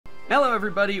Hello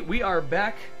everybody, we are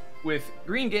back with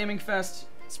Green Gaming Fest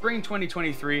Spring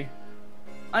 2023.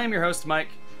 I am your host Mike.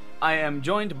 I am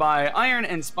joined by Iron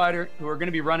and Spider, who are going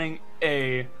to be running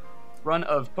a run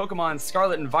of Pokemon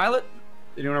Scarlet and Violet.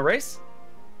 They're doing a race.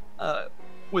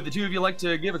 Would the two of you like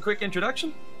to give a quick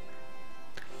introduction?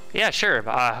 Yeah, sure.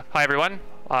 Hi everyone.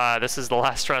 This is the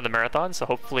last run of the marathon, so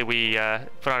hopefully we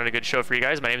put on a good show for you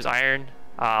guys. My name is Iron,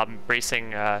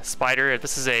 racing Spider.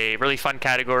 This is a really fun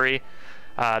category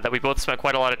that we both spent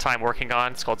quite a lot of time working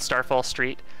on. It's called Starfall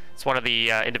Street. It's one of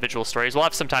the individual stories. We'll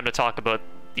have some time to talk about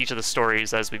each of the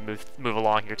stories as we move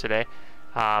along here today.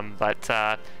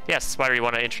 Yes, Spider, you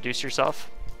want to introduce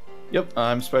yourself? Yep,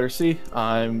 I'm Spider C.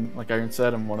 I'm, like Iron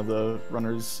said, I'm one of the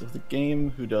runners of the game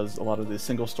who does a lot of the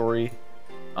single story.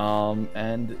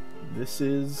 And this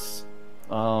is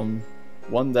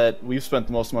one that we've spent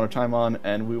the most amount of time on,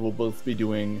 and we will both be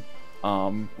doing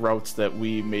routes that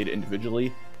we made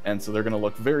individually. And so they're going to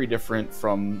look very different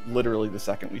from literally the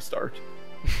second we start.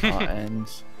 And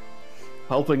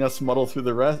helping us muddle through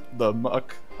the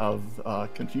muck of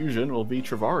confusion will be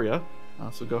Travaria.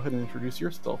 So go ahead and introduce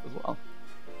yourself as well.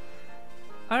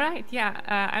 All right,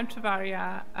 yeah, I'm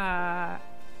Travaria.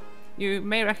 You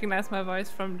may recognize my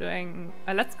voice from doing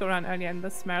a Let's Go run earlier in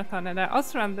this marathon, and I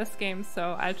also run this game,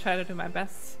 so I'll try to do my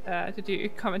best to do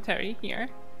commentary here.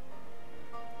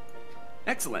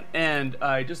 Excellent, and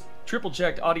I just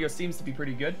triple-checked. Audio seems to be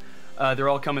pretty good. They're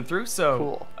all coming through,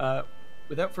 so cool.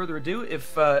 Without further ado,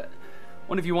 if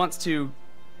one of you wants to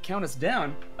count us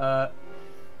down,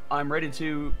 I'm ready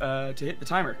to hit the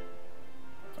timer.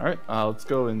 All right, let's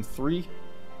go in 3,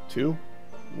 2,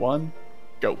 1,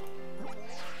 go.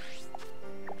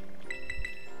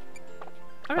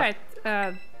 All right,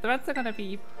 the routes are gonna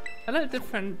be a little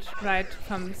different right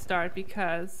from the start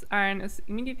because Iron is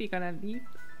immediately gonna leave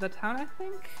the town, I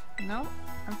think. No,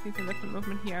 I'm seeing a different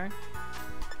movement here,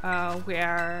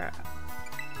 where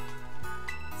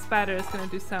Spider is gonna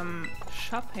do some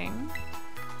shopping.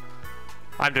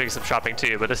 I'm doing some shopping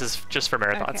too, but this is just for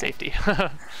marathon safety.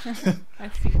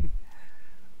 I see.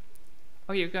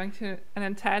 Oh, you're going to an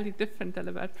entirely different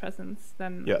delivered presence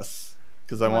than. Yes,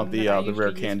 because I want the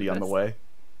rare candy on the way.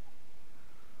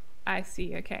 I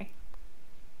see. Okay.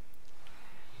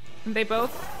 And they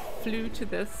both flew to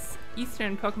this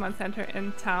Eastern Pokemon Center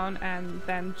in town and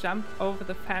then jumped over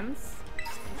the fence.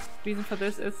 Reason for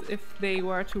this is if they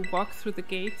were to walk through the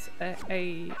gate,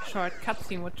 a short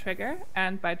cutscene would trigger,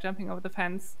 and by jumping over the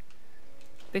fence,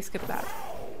 they skip that.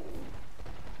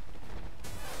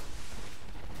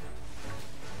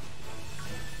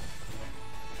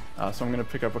 So I'm going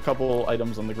to pick up a couple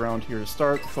items on the ground here to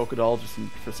start. Pokédoll just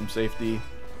for some safety,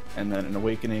 and then an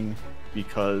Awakening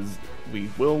because we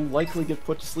will likely get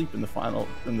put to sleep in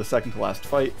the second to last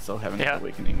fight. So having an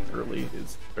Awakening early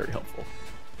is very helpful.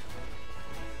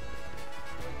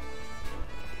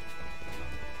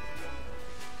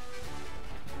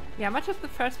 Yeah, much of the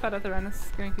first part of the run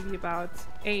is going to be about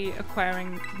A,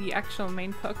 acquiring the actual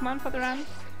main Pokemon for the run,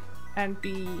 and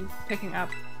B, picking up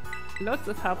loads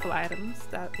of helpful items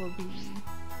that will be,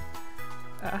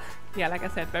 yeah, like I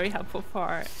said, very helpful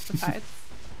for the fights.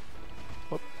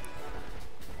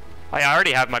 I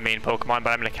already have my main Pokemon,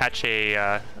 but I'm going to catch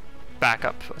a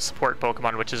backup support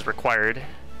Pokemon, which is required.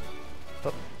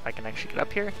 Oh, I can actually get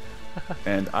up here.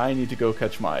 And I need to go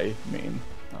catch my main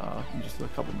in just a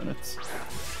couple minutes.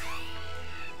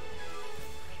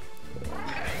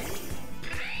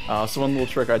 So one little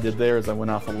trick I did there is I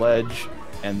went off a ledge,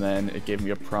 and then it gave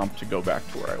me a prompt to go back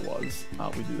to where I was.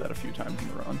 We do that a few times in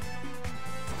the run.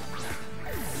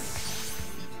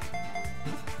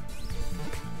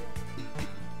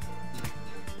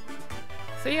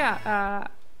 So yeah,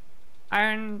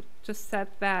 Iron just said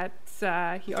that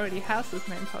he already has his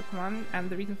main Pokemon,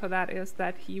 and the reason for that is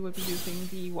that he will be using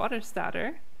the Water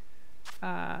Starter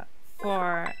as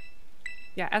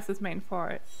his main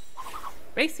for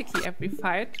basically every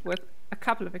fight, with a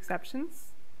couple of exceptions.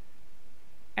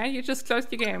 And you just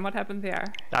closed your game. What happened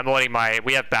there? I'm loading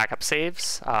we have backup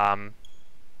saves.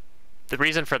 The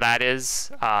reason for that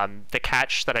is the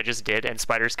catch that I just did and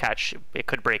Spider's catch, it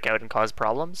could break out and cause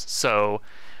problems. So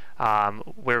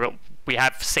we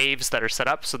have saves that are set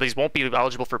up, so these won't be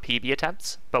eligible for PB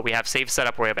attempts, but we have saves set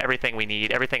up where we have everything we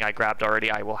need. Everything I grabbed already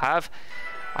I will have.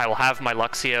 I will have my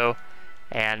Luxio,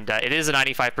 and it is a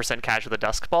 95% catch with a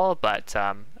Dusk Ball, but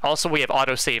also we have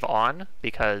autosave on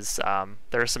because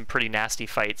there are some pretty nasty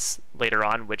fights later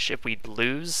on, which if we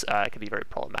lose, it could be very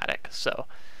problematic. So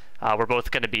we're both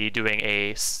going to be doing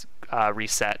a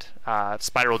reset.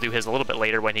 Spider will do his a little bit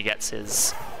later when he gets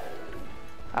his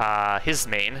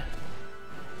main.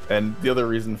 And the other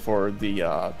reason for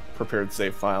the prepared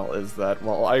save file is that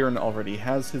while Iron already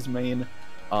has his main,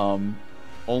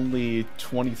 only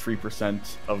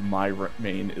 23% of my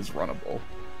main is runnable.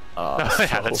 Yeah,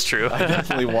 So that's true. I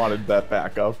definitely wanted that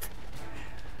backup.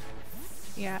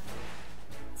 Yeah.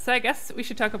 So I guess we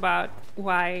should talk about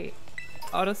why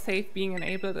autosave being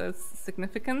enabled is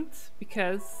significant,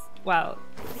 because, well,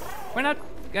 we're not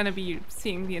going to be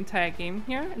seeing the entire game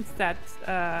here. Instead,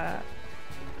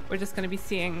 we're just going to be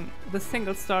seeing the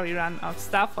single story run of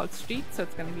Starfall Street. So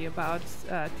it's going to be about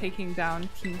taking down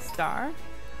Team Star,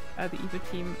 the evil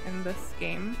team in this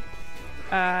game.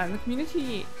 The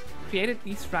community created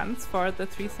these runs for the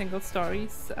 3 single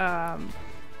stories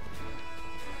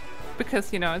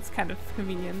because, you know, it's kind of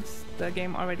convenient. The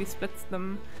game already splits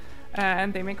them,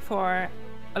 and they make for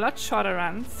a lot shorter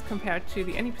runs compared to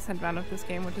the any percent run of this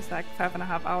game, which is like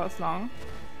 5.5 hours long.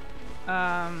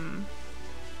 And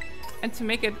to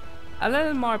make it a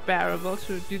little more bearable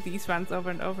to do these runs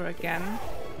over and over again,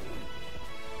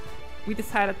 we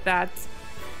decided that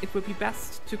it would be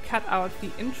best to cut out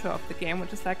the intro of the game,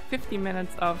 which is like 50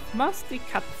 minutes of mostly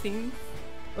cutscenes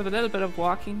with a little bit of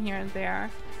walking here and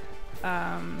there.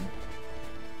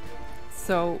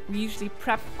 So we usually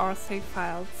prep our save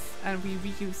files and we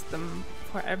reuse them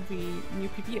for every new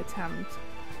PB attempt,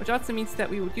 which also means that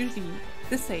we would usually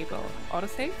disable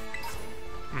autosave,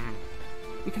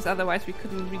 because otherwise we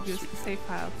couldn't reuse the save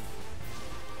files.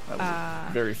 That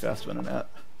was very fast internet.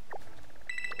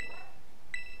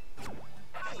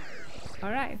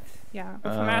 Alright, yeah,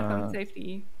 but for marathon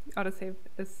safety, autosave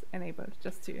is enabled,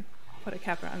 just to put a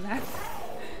capper on that.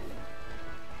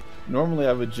 Normally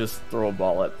I would just throw a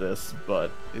ball at this, but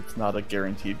it's not a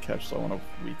guaranteed catch, so I want to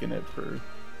weaken it for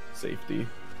safety.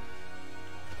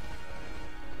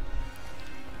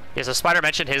 Yeah, so Spider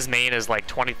mentioned his main is like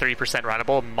 23%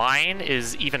 runnable. Mine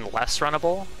is even less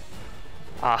runnable,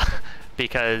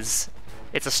 because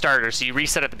it's a starter, so you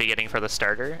reset at the beginning for the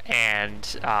starter,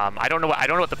 and I don't know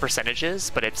what the percentage is,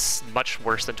 but it's much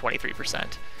worse than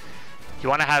 23%. You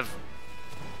want to have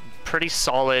pretty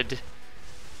solid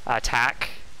attack,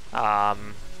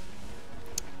 and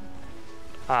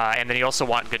then you also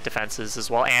want good defenses as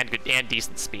well, and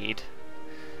decent speed.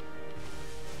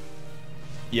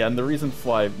 Yeah, and the reason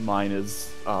why mine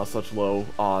is such low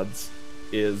odds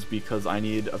is because I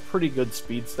need a pretty good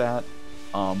speed stat,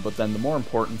 but then the more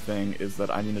important thing is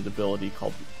that I need an ability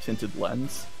called Tinted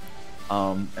Lens,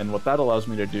 and what that allows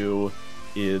me to do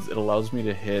is it allows me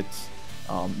to hit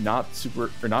not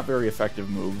very effective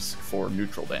moves for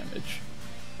neutral damage.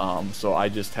 So I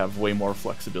just have way more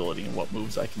flexibility in what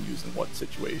moves I can use in what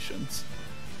situations.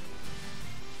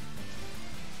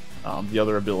 The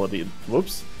other ability,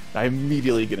 whoops, I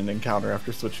immediately get an encounter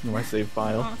after switching to my save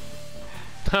file.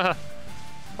 Oh,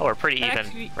 we're pretty even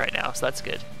actually, right now, so that's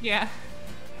good. Yeah.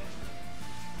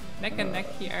 Neck and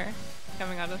neck here,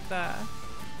 coming out of the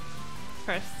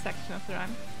first section of the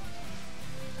run.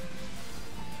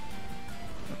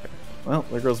 Okay. Well,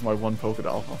 there goes my one polka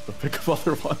doll. I'll have to pick up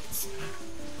other ones.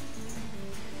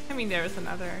 I mean, there is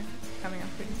another coming up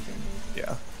pretty soon.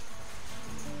 Yeah.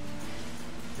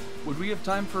 Would we have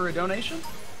time for a donation?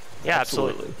 Yeah,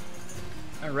 absolutely.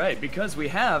 All right, because we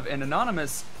have an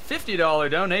anonymous $50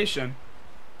 donation,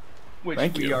 which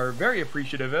Thank we you. are very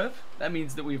appreciative of. That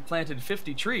means that we've planted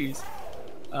 50 trees.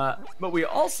 But we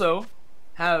also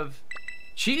have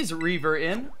Cheese Reaver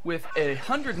in with a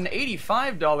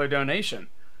 $185 donation.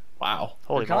 Wow.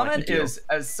 Holy The moly. comment is,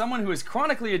 as someone who is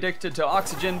chronically addicted to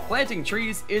oxygen, planting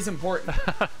trees is important.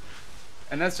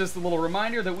 And that's just a little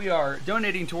reminder that we are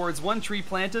donating towards one tree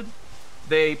planted.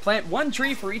 They plant one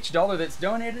tree for each dollar that's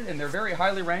donated, and they're very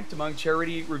highly ranked among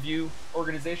charity review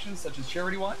organizations such as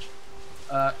Charity Watch.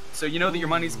 So you know that your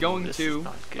money's going this to is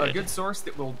not a good. good source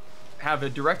that will have a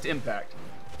direct impact.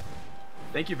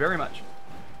 Thank you very much.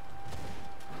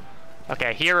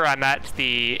 Okay, here I'm at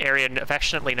the area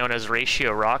affectionately known as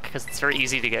Ratio Rock, because it's very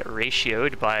easy to get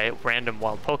ratioed by random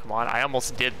wild Pokemon. I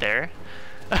almost did there.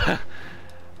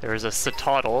 There was a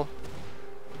Citadel.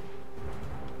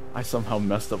 I somehow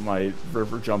messed up my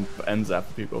river jump and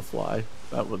zap Pico fly.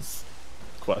 That was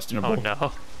questionable. Oh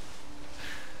no.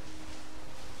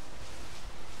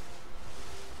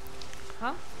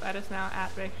 Well, that is now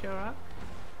at Ratio Rock.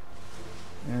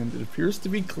 And it appears to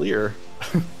be clear.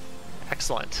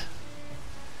 Excellent.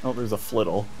 Oh, there's a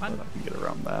Flittle, What? but I can get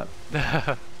around that.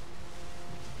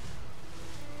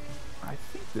 I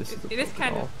think this is a It is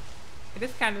kind Pokeball. of, it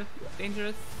is kind of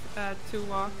dangerous to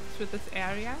walk through this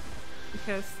area,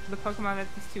 because the Pokemon that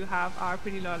these two have are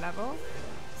pretty low level.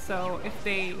 So if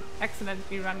they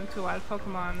accidentally run into a wild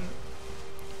Pokemon,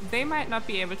 they might not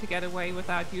be able to get away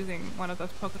without using one of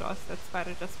those Pokédolls that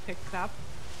Spider just picked up.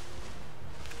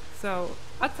 So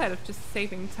outside of just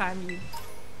saving time, you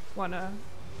want to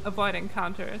avoid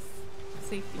encounters for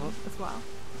safety as well.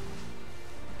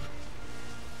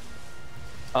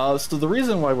 So the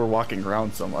reason why we're walking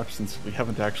around so much, since we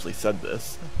haven't actually said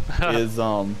this, is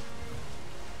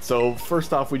so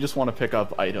first off, we just want to pick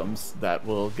up items that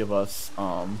will give us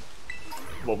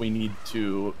what we need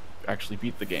to actually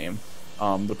beat the game.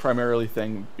 The primarily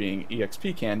thing being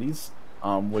EXP candies,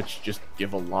 which just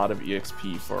give a lot of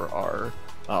EXP for our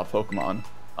Pokemon.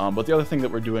 But the other thing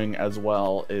that we're doing as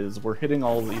well is we're hitting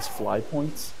all of these fly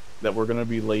points that we're going to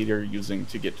be later using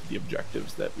to get to the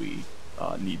objectives that we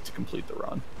need to complete the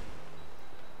run.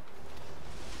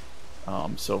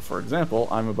 So for example,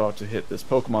 I'm about to hit this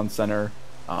Pokemon Center,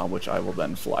 which I will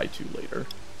then fly to later.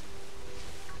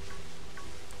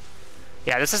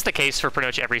 Yeah, this is the case for pretty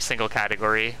much every single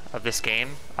category of this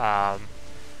game. The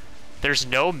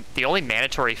only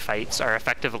mandatory fights are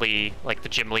effectively like the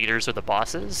gym leaders or the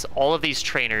bosses. All of these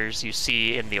trainers you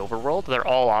see in the overworld, they're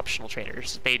all optional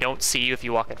trainers. They don't see you if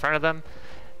you walk in front of them.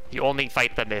 You only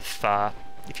fight them if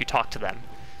you talk to them.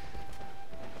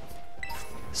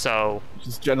 So, which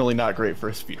is generally not great for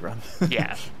a speedrun.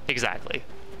 Yeah, exactly.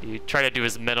 You try to do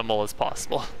as minimal as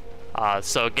possible.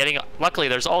 So luckily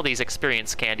there's all these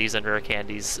experience candies and rare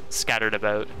candies scattered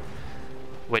about,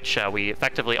 which we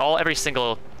effectively, every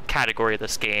single category of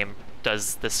this game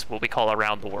does this, what we call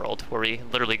around the world, where we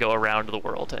literally go around the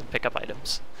world and pick up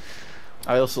items.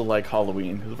 I also like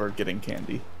Halloween, because we're getting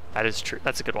candy. That is true.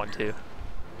 That's a good one too.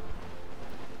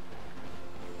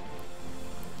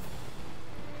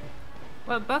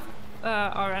 Well, both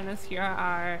our runners here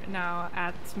are now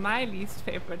at my least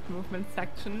favorite movement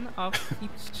section of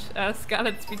each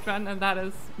Scarlet speedrun, and that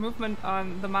is movement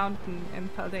on the mountain in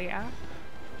Paldea,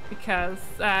 because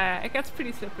it gets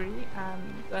pretty slippery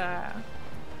and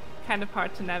kind of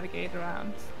hard to navigate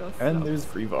around those And slopes. there's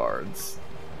Greavards.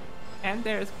 And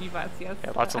there's Greavards, yes.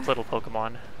 Yeah, lots of little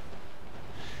Pokemon.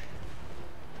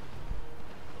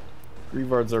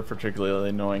 Greavards are particularly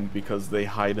annoying because they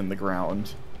hide in the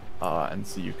ground, and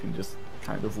so you can just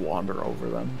kind of wander over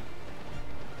them.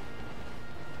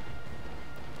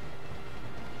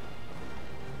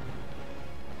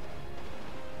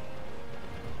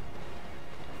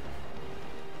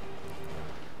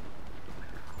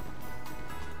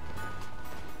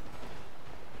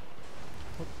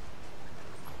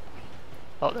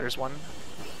 Oh, there's one.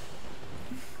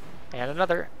 And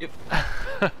another.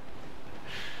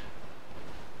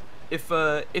 If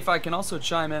I can also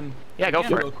chime in, Yeah, go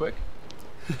again, for it. real quick.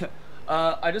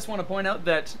 I just want to point out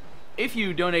that if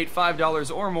you donate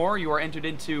 $5 or more, you are entered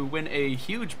into win a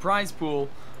huge prize pool.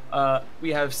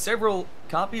 We have several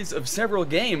copies of several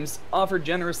games offered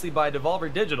generously by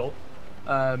Devolver Digital.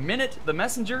 Minute, The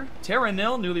Messenger, Terra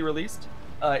Nil, newly released,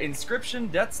 Inscription,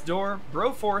 Death's Door,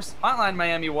 Broforce, Hotline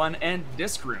Miami 1, and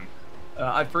Disc Room.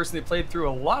 I've personally played through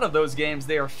a lot of those games.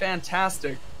 They are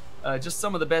fantastic. Just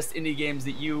some of the best indie games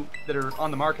that are on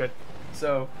the market.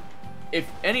 So if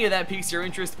any of that piques your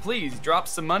interest, please drop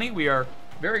some money. We are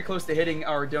very close to hitting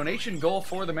our donation goal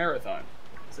for the marathon.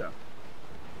 So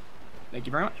thank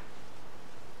you very much.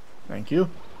 Thank you.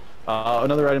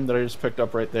 Another item that I just picked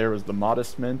up right there was the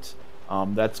Modest Mint.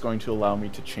 That's going to allow me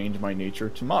to change my nature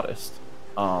to Modest,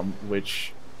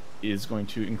 which is going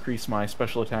to increase my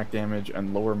special attack damage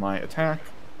and lower my attack,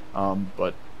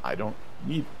 but I don't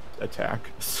need attack,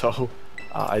 so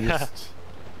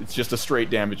it's just a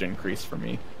straight damage increase for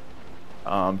me.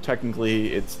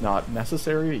 Technically it's not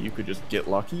necessary, you could just get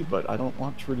lucky, but I don't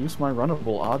want to reduce my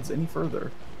runnable odds any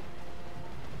further.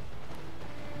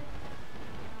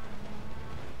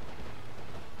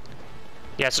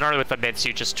 Yeah, so normally with the mints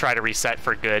you just try to reset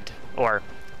for good, or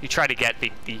you try to get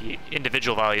the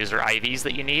individual values or IVs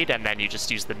that you need, and then you just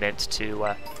use the mint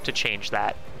to change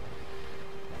that.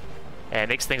 And it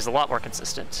makes things a lot more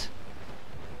consistent.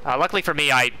 Luckily for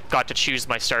me, I got to choose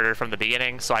my starter from the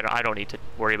beginning, so I don't need to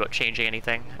worry about changing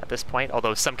anything at this point,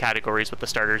 although some categories with the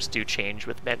starters do change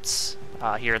with mints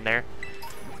here and there.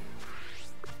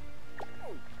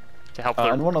 To help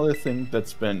and one other thing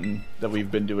that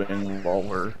we've been doing while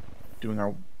we're doing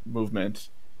our movement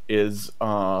is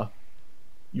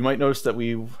you might notice that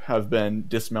we have been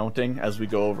dismounting as we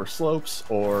go over slopes,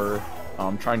 or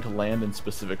trying to land in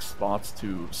specific spots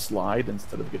to slide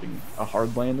instead of getting a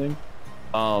hard landing.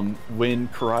 When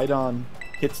Koraidon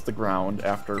hits the ground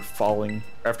after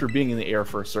being in the air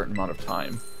for a certain amount of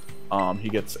time, he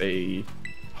gets a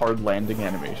hard landing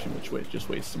animation, which just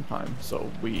wastes some time.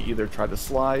 So we either try to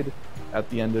slide at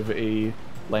the end of a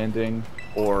landing,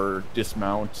 or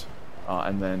dismount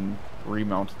and then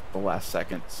remount at the last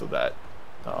second, so that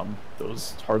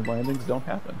those hard landings don't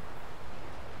happen.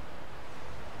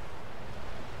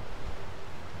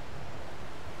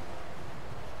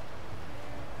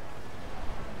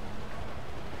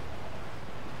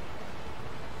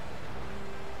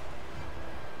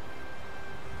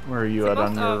 Where are you So at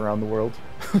on both your of- around the world?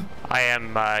 I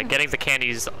am getting the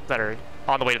candies that are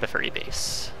on the way to the fairy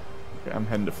base. Okay, I'm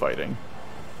heading to fighting.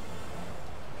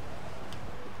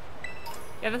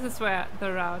 Yeah, this is where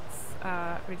the routes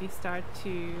really start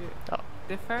to Oh.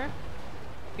 differ,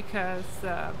 because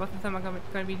both of them are going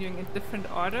to be doing a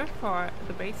different order for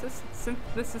the bases. Since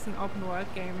this is an open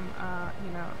world game,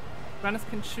 you know, runners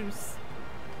can choose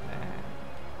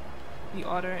the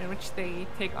order in which they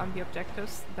take on the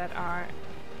objectives that are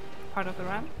part of the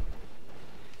run.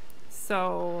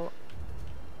 So,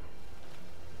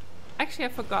 actually, I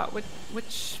forgot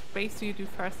which base do you do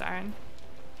first, Aaron?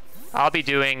 I'll be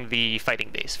doing the fighting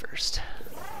base first.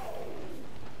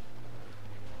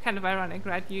 Kind of ironic,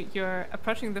 right? You're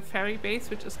approaching the ferry base,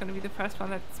 which is going to be the first one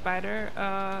that Spider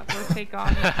will take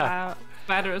on.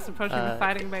 Spider is approaching the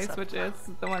fighting base, so. which is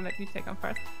the one that you take on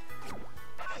first.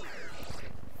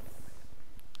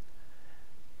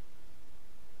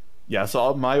 Yeah,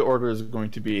 so my order is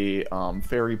going to be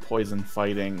Fairy, Poison,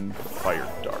 Fighting, Fire,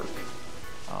 Dark.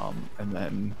 And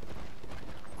then...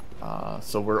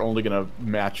 so we're only going to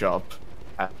match up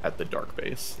at the Dark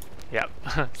base. Yep.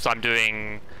 So I'm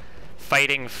doing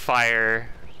fighting, fire,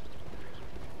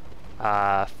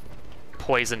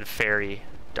 poison, fairy,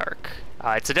 dark.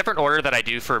 It's a different order that I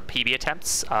do for PB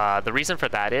attempts. The reason for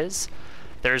that is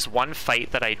there's one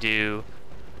fight that I do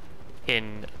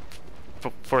in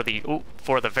for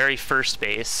the very first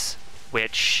base,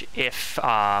 which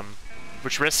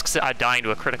which risks dying to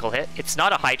a critical hit. It's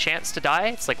not a high chance to die.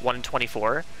 It's like 1 in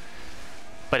 24.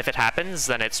 But if it happens,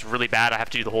 then it's really bad. I have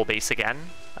to do the whole base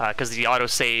again, because the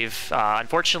autosave,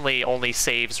 unfortunately, only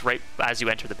saves right as you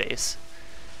enter the base,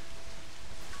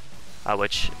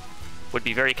 which would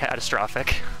be very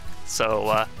catastrophic.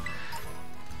 So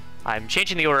I'm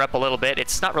changing the order up a little bit.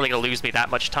 It's not really going to lose me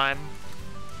that much time.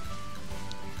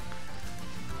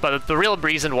 But the real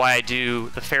reason why I do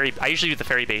the fairy, I usually do the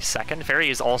fairy base second. Fairy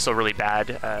is also really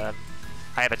bad. I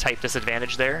have a type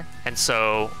disadvantage there, and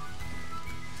so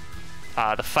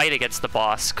the fight against the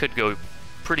boss could go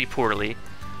pretty poorly,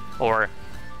 or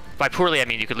by poorly I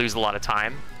mean you could lose a lot of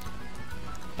time.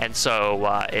 And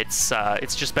so it's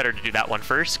just better to do that one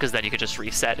first, because then you could just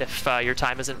reset if your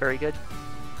time isn't very good.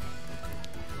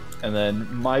 And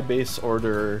then my base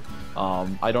order,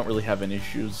 I don't really have any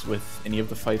issues with any of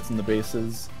the fights in the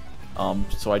bases.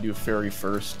 So I do Fairy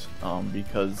first,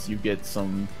 because you get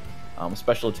some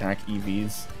special attack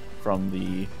EVs from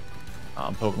the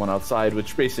Pokemon outside,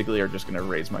 which basically are just going to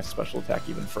raise my special attack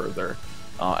even further.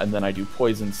 And then I do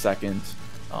Poison second,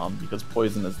 because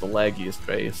Poison is the laggiest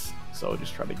base, so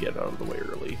just try to get out of the way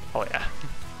early. Oh yeah.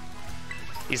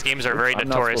 These games are very I'm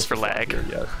not notorious for supposed to lag. stop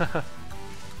here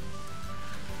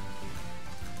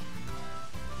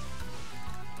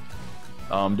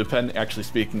yet. Actually,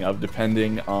 speaking of,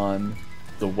 depending on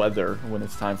the weather, when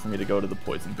it's time for me to go to the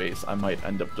Poison base, I might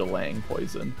end up delaying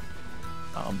Poison.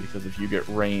 Because if you get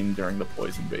rain during the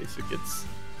Poison base,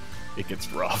 it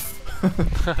gets rough.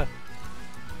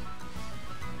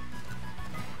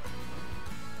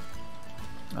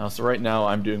 So right now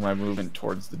I'm doing my movement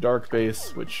towards the Dark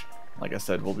base, which, like I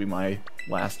said, will be my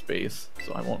last base.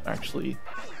 So I won't actually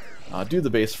do the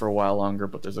base for a while longer,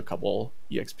 but there's a couple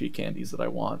EXP candies that I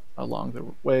want along the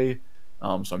way.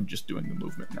 So I'm just doing the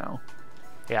movement now.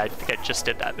 Yeah, I think I just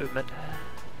did that movement.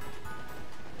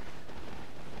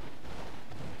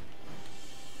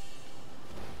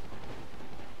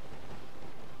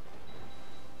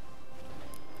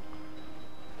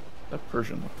 That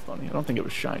Persian looked funny. I don't think it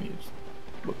was shiny. It just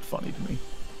looked funny to me.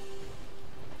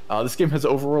 This game has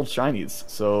overworld shinies,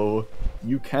 so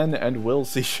you can and will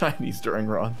see shinies during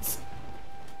runs.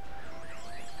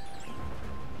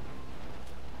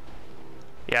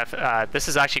 Yeah, this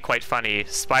is actually quite funny.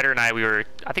 Spider and I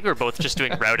think we were both just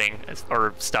doing routing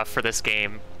or stuff for this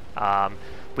game.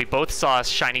 We both saw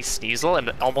shiny Sneasel in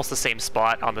almost the same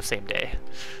spot on the same day.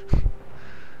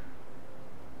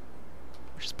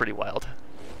 Which is pretty wild.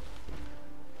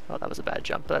 Oh, that was a bad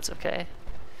jump, but that's okay.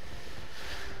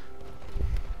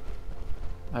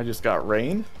 I just got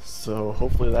rain, so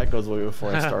hopefully that goes away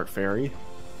before I start Fairy.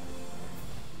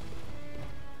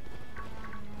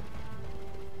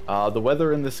 The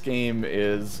weather in this game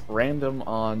is random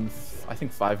on, I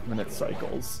think, 5-minute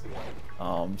cycles.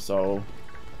 So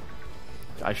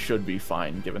I should be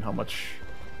fine given how much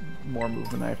more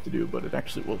movement I have to do, but it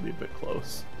actually will be a bit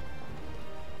close.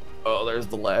 Oh, there's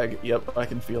the lag. Yep, I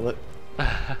can feel it.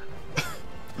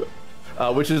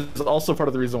 Which is also part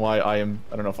of the reason why I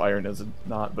don't know if Iron is or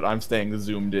not, but I'm staying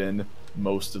zoomed in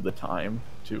most of the time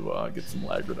to get some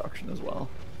lag reduction as well.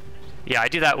 Yeah, I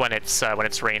do that when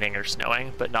it's raining or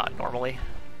snowing, but not normally.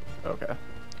 Okay.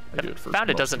 I do it for found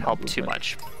it most doesn't of my help too movement.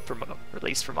 much, at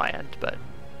least from my end, but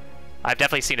I've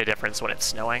definitely seen a difference when it's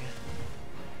snowing.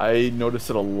 I notice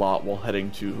it a lot while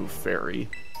heading to Ferry.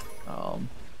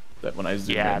 That when I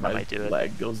zoom Yeah, in, that my might do it.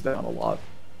 lag goes down a lot.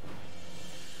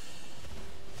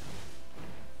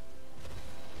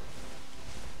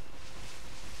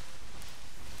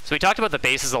 So we talked about the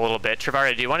bases a little bit.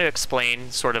 Travaria, do you want to explain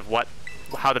sort of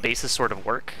how the bases sort of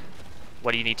work?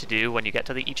 What do you need to do when you get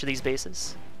to each of these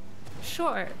bases?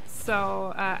 Sure.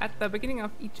 So at the beginning of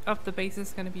each of the bases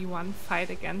is going to be one fight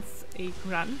against a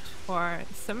grunt or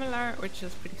similar, which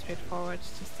is pretty straightforward.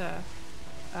 It's just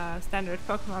a standard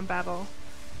Pokemon battle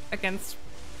against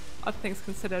all things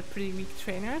considered pretty weak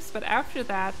trainers. But after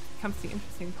that comes the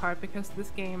interesting part, because this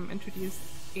game introduced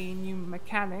a new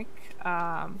mechanic,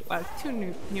 well,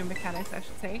 two new mechanics, I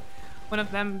should say. One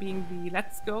of them being the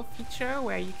Let's Go feature,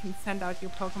 where you can send out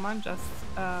your Pokemon just,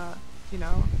 you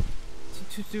know,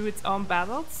 to do its own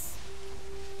battles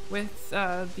with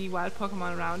the wild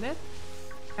Pokemon around it.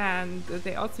 And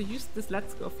they also used this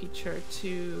Let's Go feature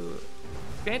to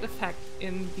great effect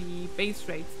in the base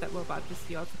raids that we're about to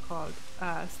see, also called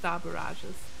Star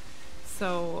Barrages.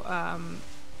 So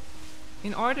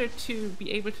in order to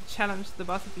be able to challenge the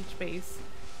boss of each base,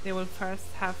 they will first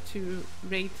have to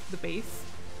raid the base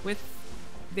with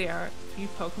their 3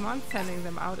 Pokemon, sending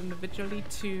them out individually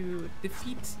to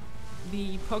defeat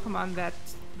the Pokemon that,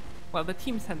 well, the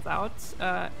team sends out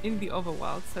in the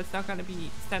overworld. So it's not going to be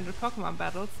standard Pokemon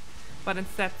battles, but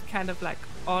instead kind of like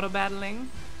auto battling,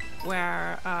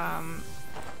 where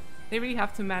they really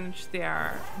have to manage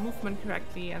their movement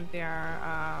correctly and their,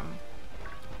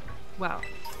 well,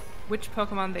 which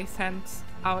Pokemon they send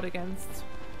out against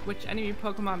which enemy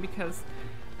Pokemon, because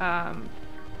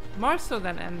more so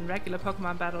than in regular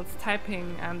Pokemon battles,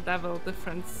 typing and level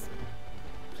difference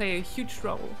play a huge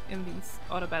role in these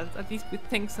auto battles. At least we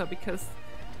think so, because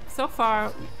so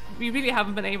far we really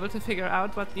haven't been able to figure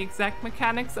out what the exact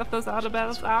mechanics of those auto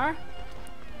battles are.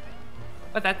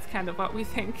 But that's kind of what we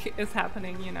think is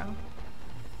happening, you know.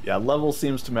 Yeah, level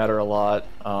seems to matter a lot,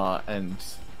 and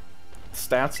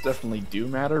stats definitely do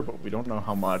matter, but we don't know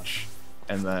how much.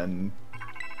 And then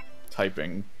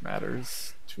typing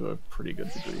matters to a pretty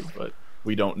good degree, but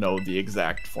we don't know the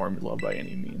exact formula by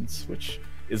any means, which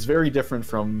is very different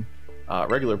from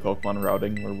regular Pokemon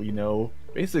routing, where we know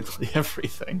basically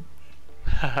everything.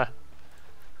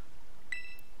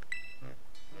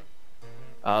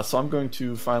 So I'm going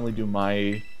to finally do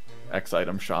my X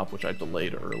item shop, which I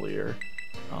delayed earlier,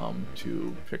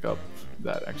 to pick up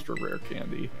that extra rare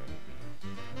candy.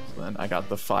 So then I got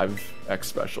the 5 X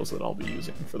specials that I'll be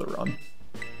using for the run.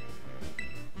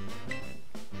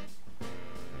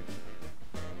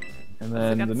 And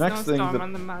then the next thing that...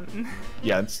 on the mountain.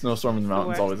 Yeah, Snowstorm in the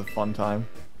Mountain is always a fun time.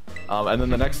 And then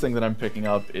the next thing that I'm picking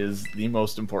up is the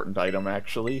most important item,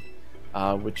 actually,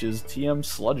 which is TM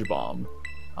Sludge Bomb.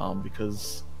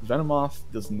 Because Venomoth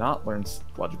does not learn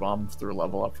Sludge Bomb through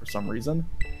level up for some reason,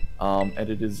 and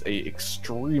it is a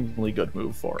extremely good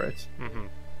move for it. Mm-hmm.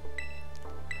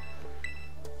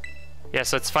 Yeah,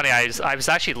 so it's funny, I was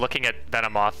actually looking at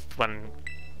Venomoth when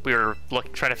we were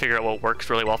trying to figure out what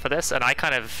works really well for this, and I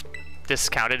kind of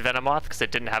discounted Venomoth because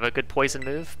it didn't have a good poison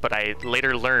move, but I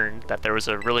later learned that there was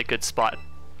a really good spot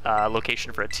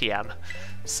location for a TM,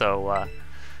 so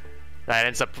that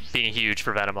ends up being huge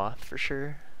for Venomoth for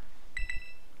sure.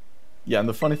 Yeah, and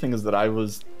the funny thing is that I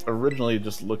was originally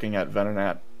just looking at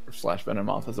Venonat /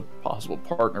 Venomoth as a possible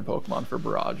partner Pokemon for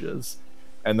Barrages,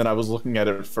 and then I was looking at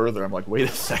it further, I'm like, wait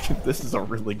a second, this is a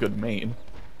really good main.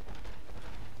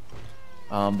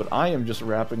 But I am just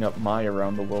wrapping up my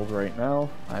Around the World right now.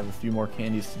 I have a few more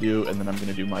candies to do, and then I'm going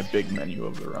to do my big menu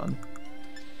of the run.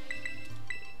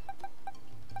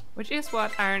 Which is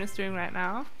what Iron is doing right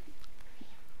now.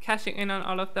 Cashing in on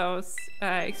all of those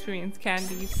experience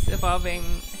candies, evolving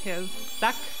his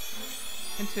duck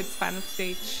into its final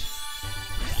stage.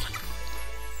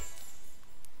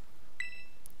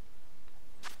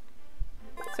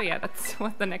 So yeah, that's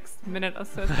what the next minute or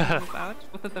so is about.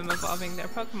 Both of them evolving their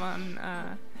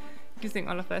Pokemon, using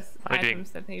all of those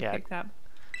items that they picked up.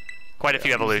 Quite a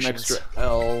few evolutions. An extra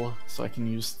L, so I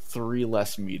can use 3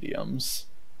 less mediums.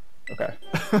 Okay.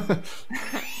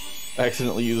 I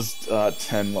accidentally used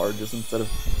 10 larges instead of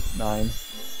 9.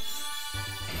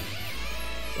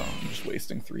 So I'm just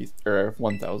wasting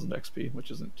 1,000 XP,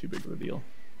 which isn't too big of a deal.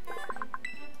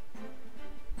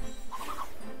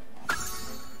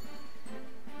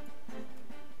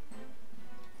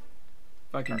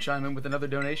 If I can chime in with another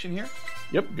donation here.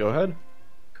 Yep, go ahead.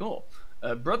 Cool.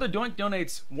 Brother Doink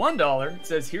donates $1. It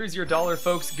says, "Here's your dollar,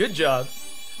 folks. Good job."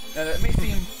 Now that may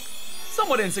seem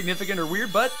somewhat insignificant or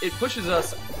weird, but it pushes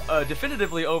us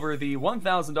definitively over the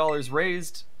 $1,000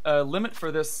 raised limit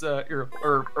for this,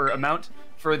 or amount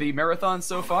for the marathon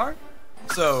so far.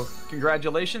 So,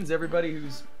 congratulations, everybody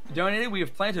who's donated. We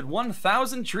have planted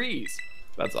 1,000 trees.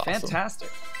 That's awesome. Fantastic.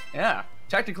 Yeah.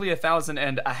 Technically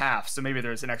 1,500, so maybe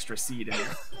there's an extra seed in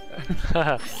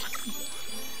there.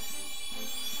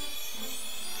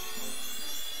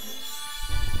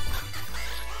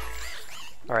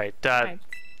 All right.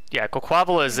 Yeah,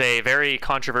 Quaquaval is a very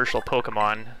controversial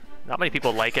Pokemon. Not many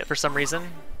people like it for some reason.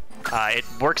 It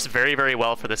works very, very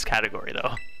well for this category,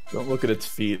 though. Don't look at its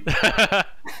feet.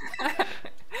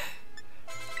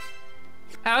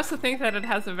 I also think that it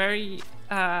has a very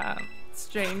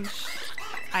strange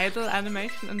idle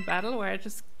animation in battle where it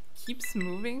just keeps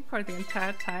moving for the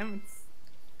entire time. It's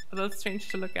a little strange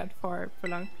to look at for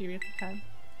prolonged periods of time.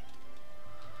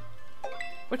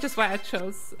 Which is why I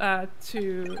chose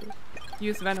to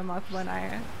use Venomoth when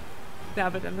I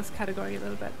dabbled in this category a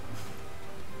little bit.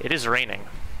 It is raining.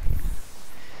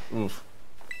 Oof.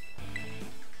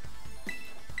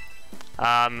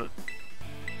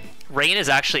 Rain is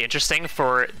actually interesting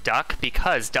for Duck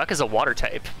because Duck is a water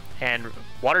type, and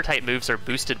water type moves are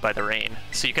boosted by the rain.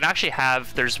 So you can actually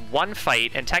have, there's one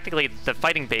fight, and technically the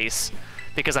fighting base,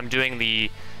 because I'm doing the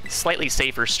slightly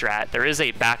safer strat, there is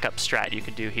a backup strat you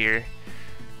can do here,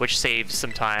 which saves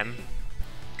some time,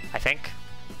 I think.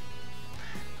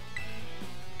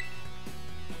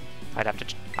 I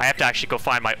have to actually go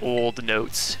find my old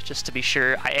notes just to be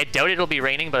sure. I doubt it'll be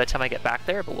raining by the time I get back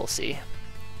there, but we'll see.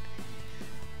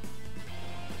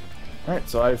 Alright,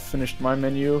 so I've finished my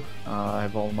menu. I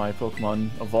have all my Pokemon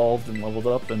evolved and leveled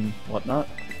up and whatnot.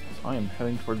 So I am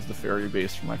heading towards the fairy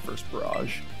base for my first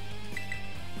barrage.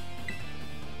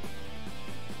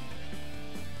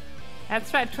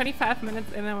 That's right, 25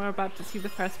 minutes in and we're about to see the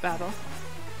first battle.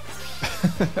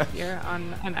 Here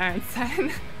on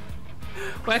Ironstein.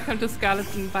 Welcome to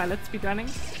Scarlet and Violet speedrunning.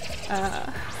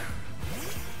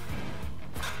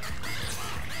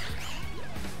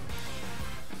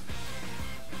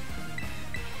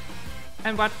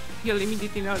 And what you'll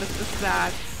immediately notice is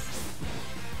that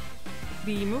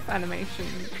the move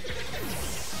animations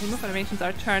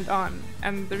are turned on,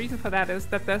 and the reason for that is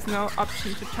that there's no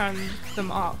option to turn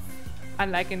them off,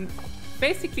 unlike in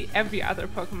basically every other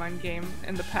Pokemon game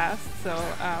in the past. So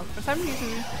for some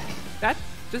reason that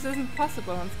just isn't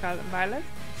possible on Scarlet and Violet,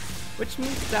 which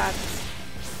means that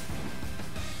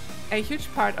a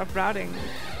huge part of routing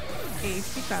a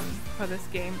speedrun for this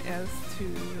game is to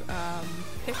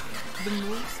pick the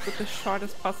moves with the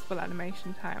shortest possible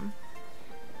animation time.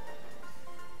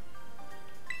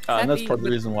 And that's part of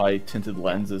the reason why Tinted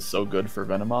Lens is so good for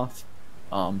Venomoth,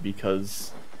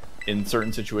 because in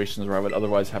certain situations where I would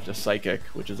otherwise have to Psychic,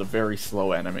 which is a very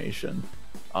slow animation,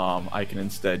 I can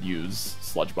instead use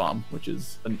Sludge Bomb, which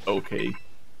is an okay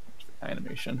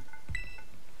animation.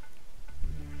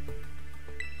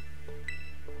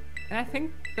 And I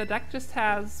think the deck just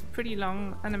has pretty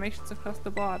long animations across the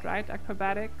board, right?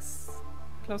 Acrobatics,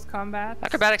 close combat.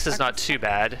 Acrobatics is not too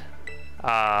bad.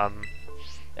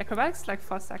 Acrobatics is like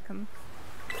 4 seconds.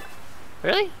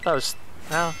 Really? That was...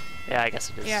 Oh, yeah, I guess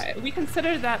it is. Yeah, we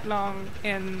consider that long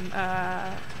in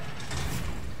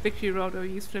Victory Road, where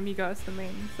we use Flamigo as the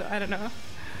main, so I don't know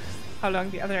how long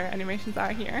the other animations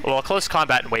are here. Well, Close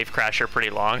Combat and Wave Crash are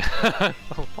pretty long.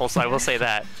 Also, I will say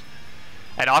that.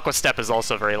 And Aqua Step is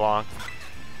also very long.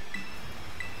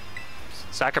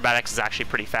 So Acrobatics is actually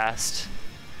pretty fast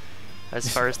as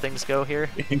far as things go here.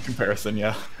 In comparison,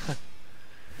 yeah.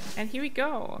 And here we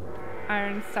go.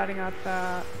 Iron starting out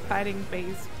the fighting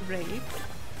base raid.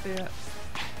 We're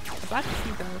about to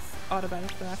see those auto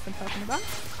battles that I've been talking about.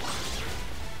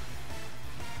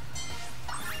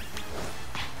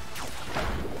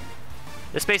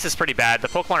 This base is pretty bad. The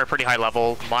Pokemon are pretty high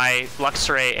level. My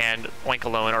Luxray and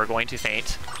Oinkologne are going to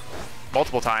faint.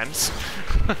 Multiple times.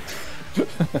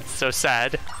 So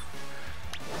sad.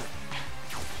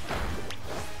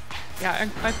 Yeah,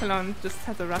 Oinkologne just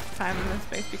has a rough time in this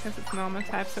base because it's normal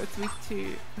type, so it's weak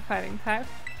to the fighting type.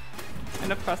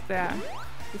 And of course they're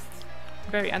just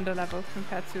very underleveled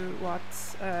compared to what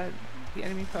the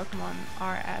enemy Pokemon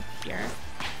are at here.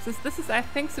 So this is, I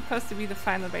think, supposed to be the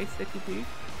final base that you do.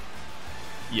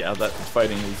 Yeah, that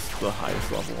fighting is the highest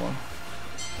level one.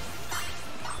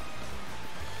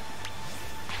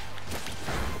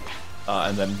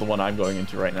 And then the one I'm going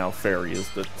into right now, Fairy, is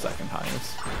the second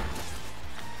highest.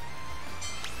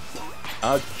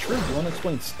 True, do you want to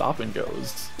explain Stop and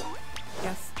Goes?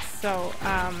 Yes, so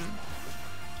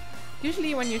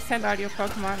usually when you send out your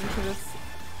Pokemon into this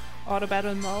auto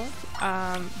battle mode,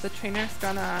 the trainer's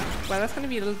gonna, well, that's gonna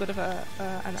be a little bit of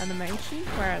an animation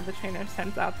where the trainer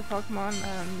sends out the Pokemon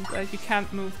and you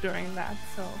can't move during that,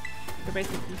 so you're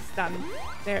basically stunned.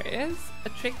 There is a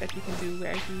trick that you can do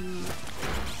where you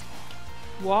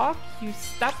walk, you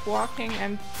stop walking,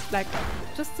 and like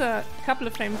just a couple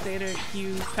of frames later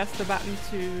you press the button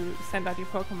to send out your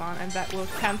Pokemon, and that will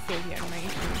cancel the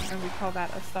animation, and we call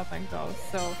that a stop and go.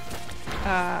 So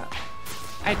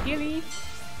ideally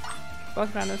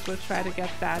both runners will try to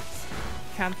get that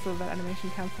animation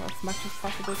cancel as much as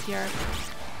possible here.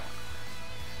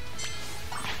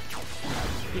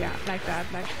 Yeah, like that,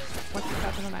 like what just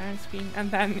happened on Iron screen,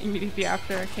 and then immediately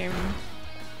after came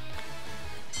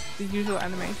the usual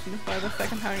animation for the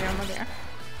second Hariyama there.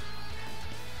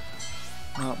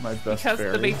 Not my best Because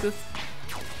fairy. the bases,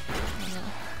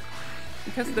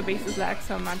 because the bases lag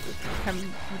so much, it can be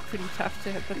pretty tough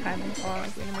to hit the timing or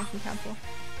the animation cancel.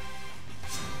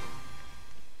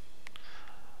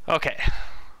 Okay.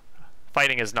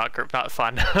 Fighting is not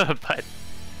fun, but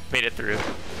made it through.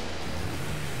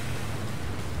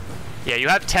 Yeah, you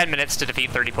have 10 minutes to defeat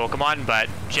 30 Pokemon, but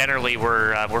generally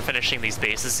we're finishing these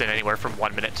bases in anywhere from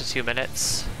 1 minute to 2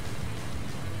 minutes.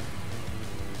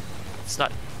 It's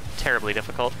not terribly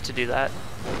difficult to do that.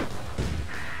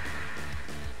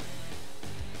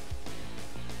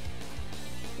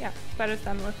 Yeah, Spider's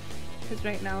done with his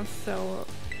right now, so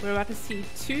we're about to see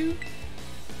 2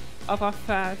 of our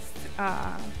first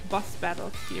boss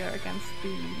battles here against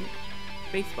the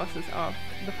base bosses of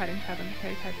the Fighting Type and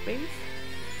Fairy Type base.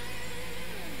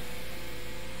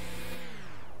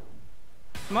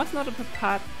 The most notable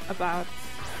part about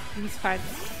these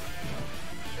fights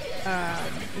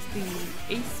is the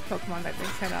Ace Pokemon that they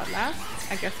sent out last.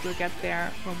 I guess we'll get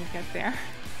there when we get there.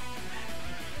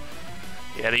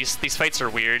 Yeah, these fights are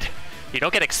weird. You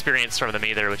don't get experience from them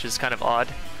either, which is kind of odd.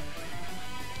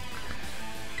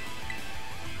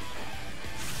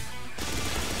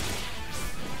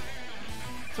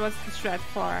 So what's the strat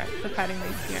for the fighting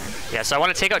base here? Yeah, so I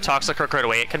want to take out Toxicroak right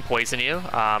away. It can poison you.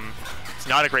 It's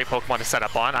not a great Pokemon to set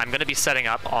up on. I'm going to be setting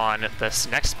up on this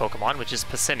next Pokemon, which is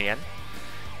Piscinian.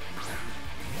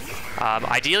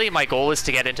 Ideally, my goal is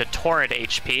to get into Torrent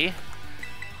HP,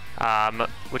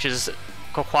 which is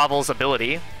Quaquaval's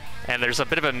ability. And there's a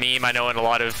bit of a meme I know in a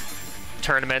lot of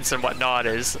tournaments and whatnot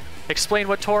is, explain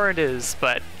what Torrent is,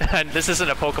 but and this isn't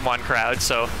a Pokemon crowd,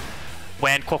 so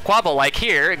when Quaquaval, like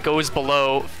here, goes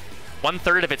below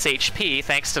 1/3 of its HP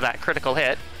thanks to that critical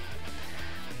hit,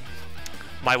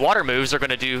 my water moves are going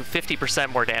to do 50%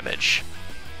 more damage.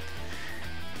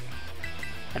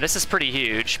 And this is pretty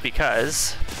huge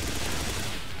because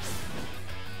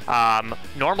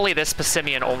normally this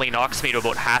Piscinian only knocks me to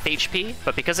about half HP,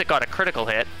 but because it got a critical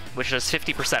hit, which does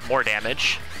 50% more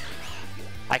damage,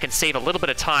 I can save a little bit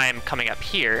of time coming up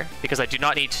here because I do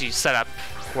not need to set up,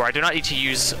 or I do not need to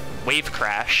use Wave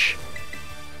Crash,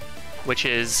 which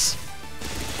is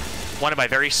one of my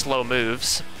very slow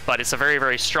moves, but it's a very,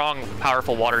 very strong,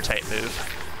 powerful water type move.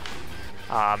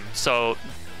 So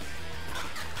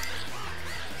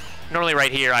normally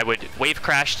right here I would Wave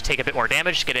Crash to take a bit more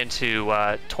damage to get into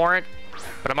Torrent,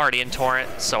 but I'm already in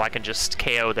Torrent, so I can just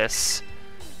KO this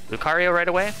Lucario right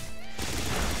away.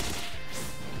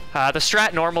 The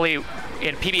strat normally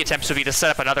in PB attempts would be to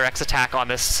set up another X attack on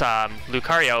this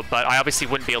Lucario, but I obviously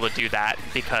wouldn't be able to do that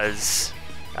because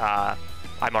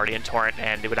I'm already in Torrent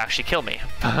and it would actually kill me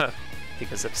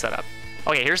because of setup.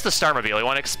 Okay, here's the Starmobile. You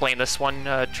want to explain this one,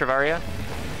 Travaria?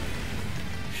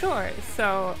 Sure.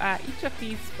 So each of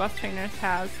these boss trainers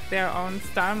has their own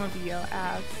Starmobile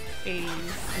as an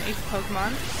ace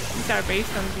Pokemon. These are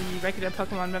based on the regular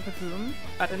Pokemon River-Boom,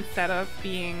 but instead of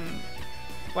being,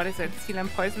 what is it, Steel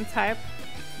and Poison type?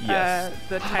 Yes.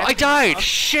 The type I died! of...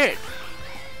 Shit!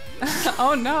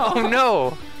 Oh no! Oh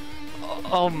no!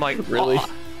 Oh my... Really?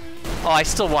 Oh, I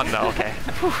still won though, okay.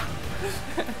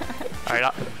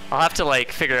 Alright, I'll have to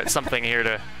like figure out something here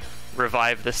to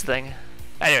revive this thing.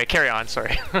 Anyway, carry on,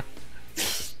 sorry.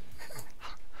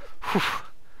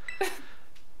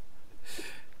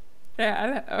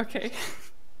 Yeah, okay.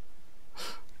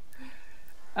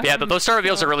 Yeah, but those star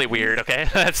reveals are really weird, okay?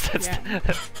 that's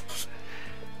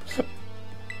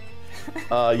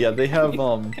Yeah. Yeah, they have,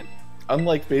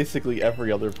 unlike basically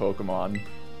every other Pokemon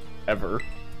ever,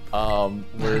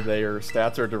 where their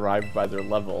stats are derived by their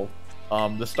level,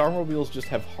 the Starmobiles just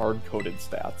have hard-coded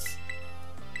stats.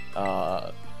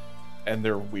 And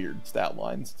they're weird stat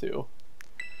lines, too.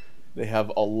 They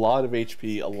have a lot of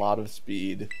HP, a lot of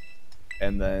speed,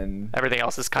 and then... everything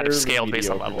else is kind of scaled based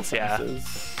on levels,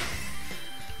 defenses. yeah.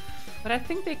 But I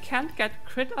think they can't get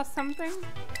crit or something?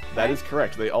 That is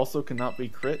correct. They also cannot be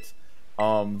crit.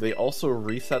 they also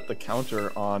reset the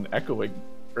counter on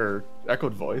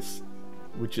echoed voice,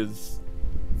 which is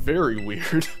very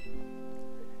weird.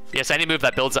 Yes, any move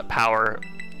that builds up power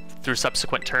through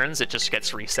subsequent turns, it just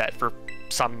gets reset for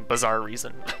some bizarre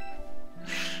reason.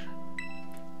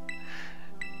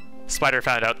 Spider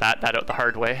found out that out the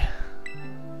hard way.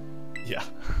 Yeah.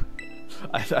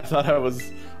 I thought I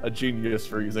was a genius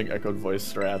for using echoed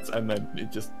voice strats, and then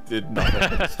it just did nothing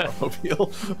with the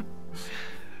Starmobile.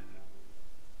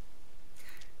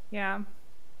 Yeah.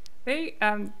 The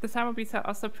Starmobiles are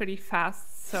also pretty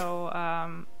fast, so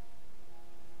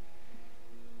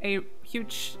a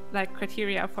huge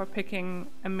criteria for picking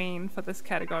a main for this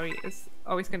category is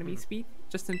always going to be speed,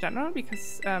 just in general,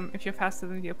 because if you're faster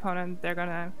than the opponent, they're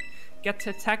gonna get to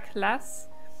attack less.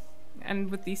 And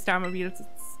with these Starmobiles,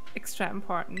 it's extra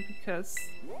important because,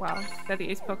 well, they're the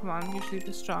ace Pokemon, usually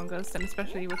the strongest, and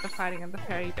especially with the fighting and the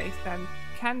fairy base, then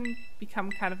can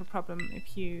become kind of a problem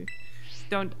if you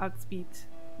don't outspeed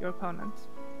your opponent.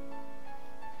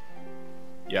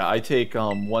 Yeah, I take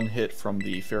one hit from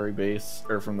the fairy base,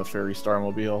 or from the fairy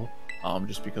Starmobile,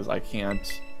 just because I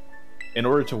can't. In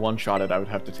order to one-shot it, I would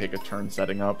have to take a turn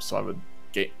setting up, so I would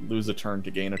lose a turn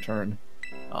to gain a turn.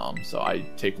 So I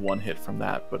take one hit from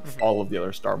that, but all of the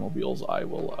other Starmobiles I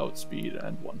will outspeed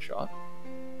and one-shot.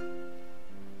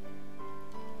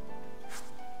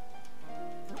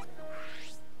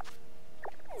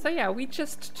 So yeah, we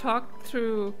just talked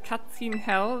through cutscene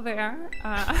hell there.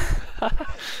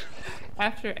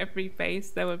 After every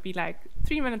base, there will be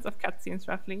 3 minutes of cutscenes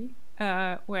roughly,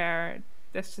 where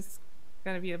there's just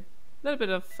going to be a little bit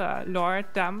of lore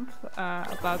dump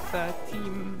about the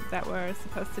team that we're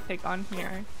supposed to take on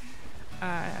here.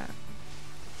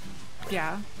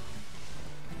 Yeah,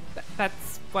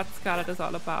 that's what Scarlet is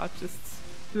all about, just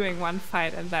doing one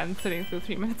fight and then sitting through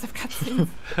 3 minutes of cutscenes.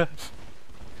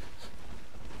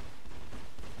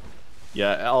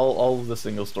 Yeah, all of the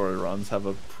single story runs have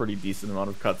a pretty decent amount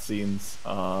of cutscenes.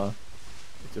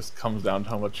 It just comes down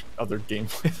to how much other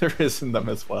gameplay there is in them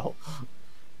as well.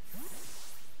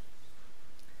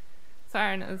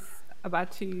 Siren is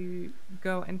about to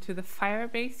go into the fire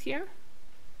base here,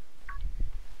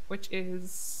 which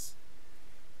is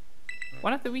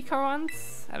one of the weaker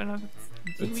ones. I don't know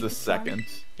if it's the second. One.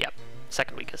 Yep,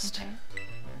 second weakest. Okay.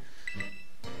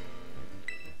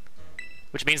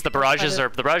 Which means the barrages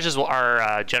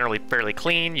are generally fairly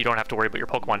clean. You don't have to worry about your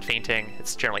Pokemon fainting.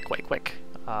 It's generally quite quick,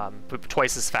 but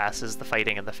twice as fast as the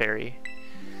fighting and the fairy.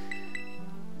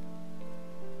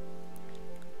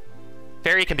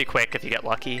 Fairy can be quick if you get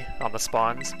lucky on the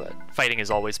spawns, but fighting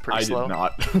is always pretty slow. I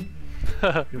did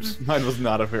not. Mine was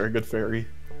not a very good fairy.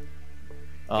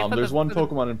 There's one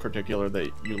Pokemon in particular that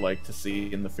you like to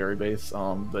see in the fairy base.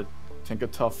 The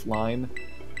Tinkatuff line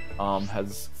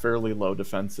has fairly low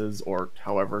defenses, or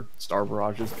however Star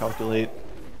Barrages calculate.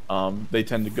 They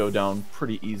tend to go down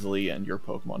pretty easily, and your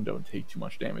Pokemon don't take too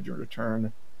much damage in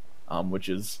return, which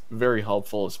is very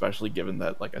helpful, especially given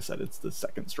that, like I said, it's the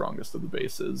second strongest of the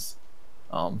bases.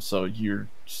 So your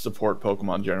support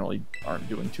Pokemon generally aren't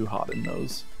doing too hot in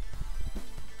those.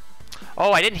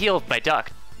 Oh, I didn't heal my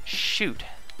duck. Shoot.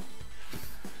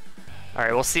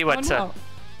 Alright, we'll see what... Oh, no.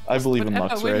 I believe in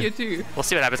Whatever will you Luxray. do? We'll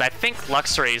see what happens. I think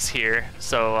Luxray's here,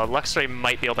 so Luxray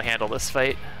might be able to handle this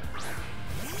fight.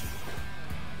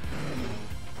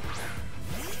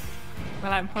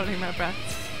 Well, I'm holding my breath.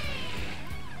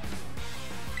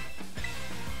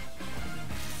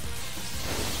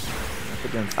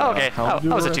 Against, Oh, okay. Oh, that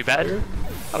wasn't too bad. Fire.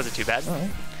 That wasn't too bad.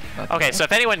 Right. Okay, so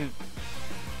if anyone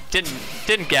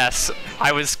didn't guess,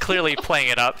 I was clearly playing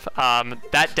it up.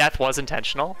 That death was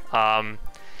intentional. That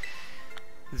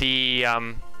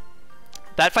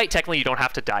fight technically you don't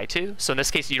have to die to, so in this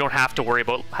case you don't have to worry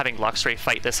about having Luxray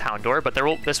fight this Houndour, but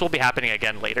this will be happening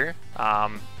again later,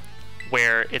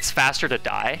 where it's faster to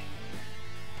die.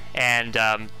 And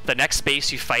the next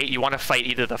base you fight, you want to fight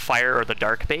either the fire or the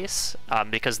dark base,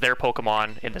 because their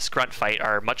Pokemon in this grunt fight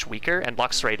are much weaker, and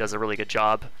Luxray does a really good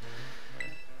job.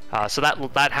 So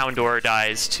that Houndour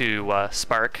dies to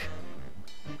Spark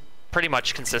pretty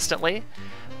much consistently.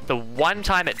 The one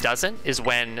time it doesn't is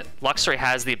when Luxray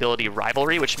has the ability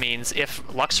Rivalry, which means if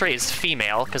Luxray is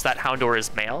female, because that Houndour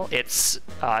is male, its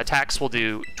attacks will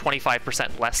do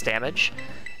 25% less damage.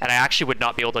 And I actually would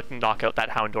not be able to knock out that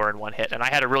Houndour in one hit. And I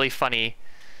had a really funny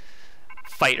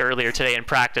fight earlier today in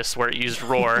practice where it used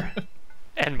Roar,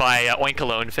 and my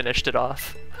Oinkalone finished it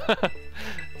off.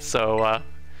 So,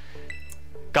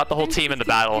 got the whole team in the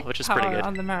battle, which is pretty good.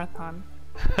 On the marathon.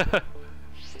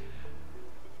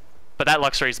 But that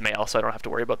Luxray's male, so I don't have to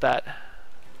worry about that.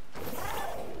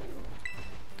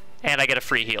 And I get a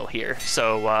free heal here,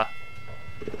 so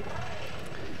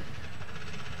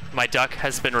My duck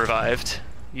has been revived.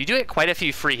 You do get quite a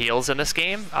few free heals in this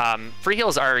game. Free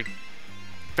heals are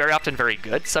very often very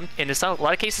good. In a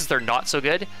lot of cases, they're not so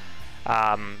good.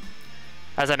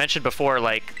 As I mentioned before,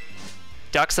 like,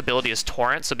 Duck's ability is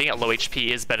Torrent, so being at low HP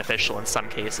is beneficial in some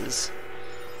cases.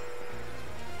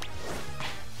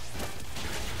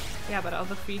 Yeah, but all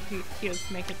the free heals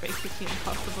make it basically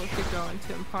impossible to go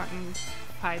into important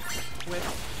fights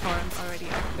with Torrent already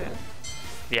active.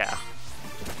 Yeah.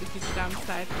 Just the huge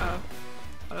downside of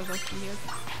all of those heals.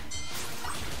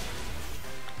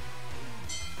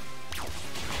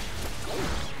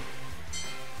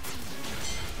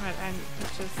 Alright, I'm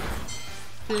just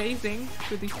blazing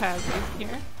through these tiles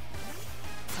here.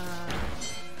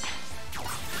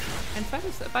 And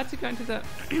Spider's about to go into the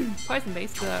poison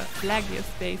base, the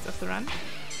laggiest base of the run.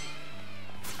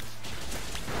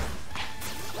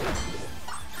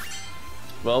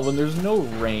 Well, when there's no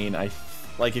rain,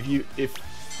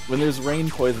 when there's rain,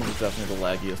 poison is definitely the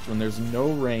laggiest. When there's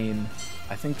no rain,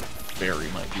 I think fairy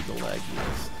might be the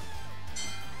laggiest.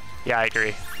 Yeah, I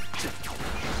agree.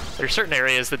 There are certain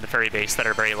areas in the fairy base that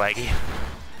are very laggy.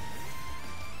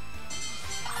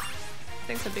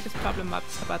 I think the biggest problem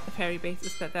about the fairy base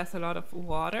is that there's a lot of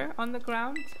water on the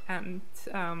ground, and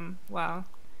well,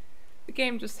 the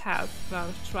game just has a lot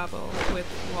of trouble with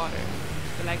water.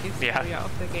 The laggiest area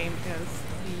of the game is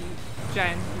the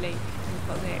giant lake in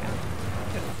Paldea,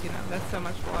 because, you know, there's so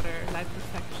much water, light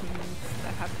reflections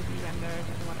that have to be rendered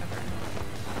and whatever.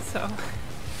 So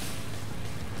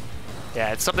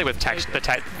yeah, it's something with text.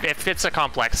 If it's a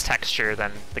complex texture,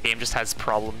 then the game just has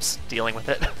problems dealing with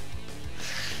it.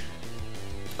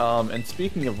 And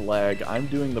speaking of lag, I'm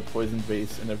doing the poison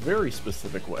base in a very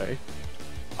specific way.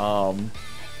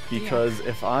 Because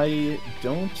if I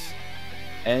don't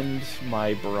end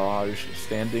my barrage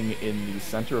standing in the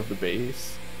center of the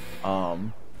base,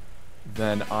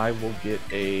 then I will get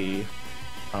a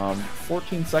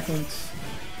 14-second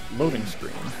loading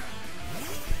screen.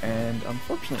 And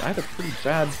unfortunately, I have a pretty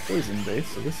bad poison base,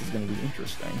 so this is going to be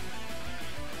interesting.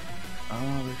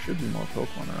 There should be more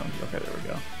Pokemon around. Okay, there we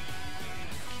go.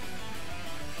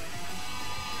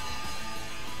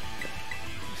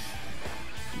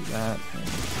 Do that, and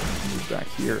move back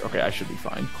here. Okay, I should be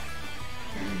fine.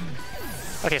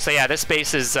 Okay, so yeah, this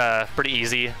base is pretty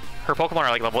easy. Her Pokemon are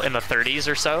like level in the 30s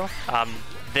or so.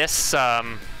 This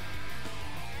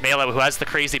Mela, who has the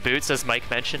crazy boots, as Mike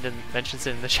mentioned and mentions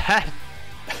it in the chat.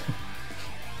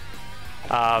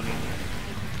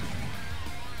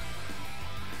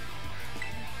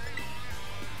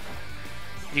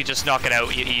 You just knock it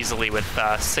out easily with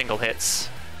single hits.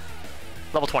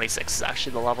 Level 26 is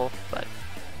actually the level, but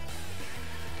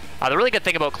the really good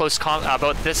thing about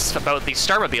about these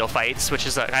Starmobile fights, which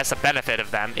is I guess a benefit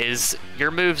of them, is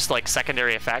your moves, like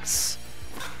secondary effects.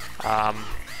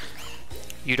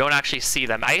 You don't actually see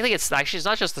them. I think it's not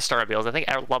just the Starmobiles. I think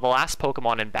the last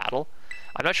Pokemon in battle,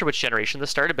 I'm not sure which generation this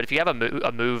started, but if you have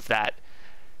a move that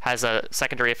has a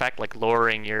secondary effect, like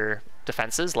lowering your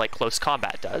defenses, like Close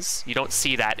Combat does, you don't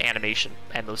see that animation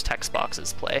and those text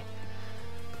boxes play.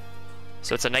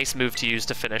 So it's a nice move to use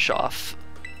to finish off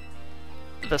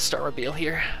the Starmobile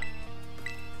here.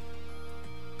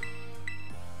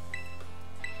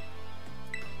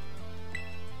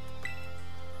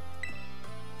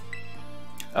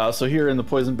 So here in the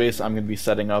poison base, I'm going to be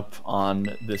setting up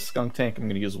on this skunk tank. I'm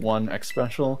going to use one X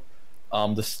special.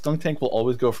 The skunk tank will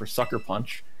always go for Sucker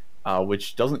Punch,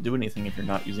 which doesn't do anything if you're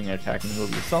not using an attacking move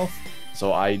yourself.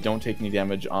 So I don't take any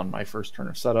damage on my first turn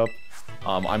of setup.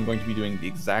 I'm going to be doing the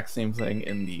exact same thing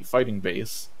in the fighting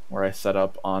base, where I set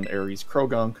up on Ares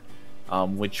Krogunk,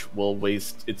 which will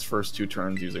waste its first 2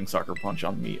 turns using Sucker Punch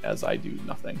on me as I do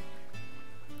nothing.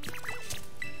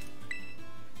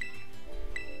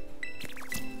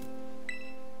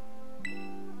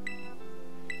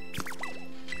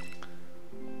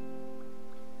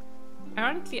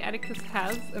 Ironically, Atticus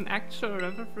has an actual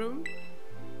river room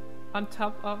on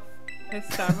top of his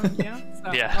Starmobile,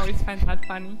 so yeah. I always find that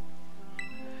funny.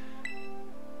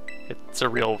 It's a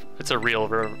real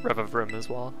river room as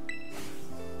well,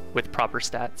 with proper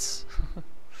stats.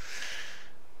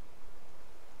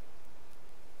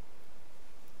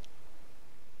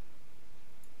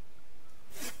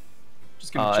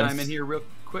 Just gonna chime in here real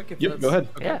quick. If yep, go ahead.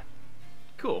 Okay. Yeah.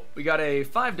 Cool. We got a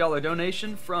 $5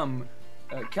 donation from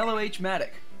Kello H.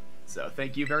 Matic. So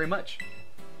thank you very much.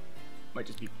 Might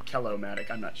just be Kello Matic,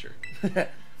 I'm not sure.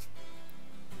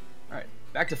 Alright,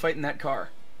 back to fighting that car.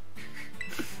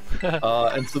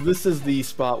 And so this is the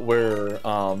spot where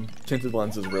Tinted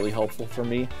Lens is really helpful for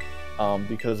me,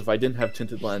 because if I didn't have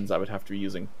Tinted Lens, I would have to be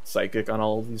using Psychic on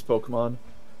all of these Pokemon.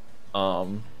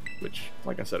 which,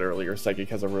 like I said earlier, Psychic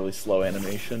has a really slow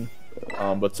animation.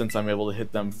 But since I'm able to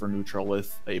hit them for neutral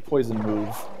with a poison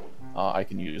move, I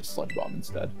can use Sludge Bomb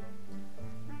instead.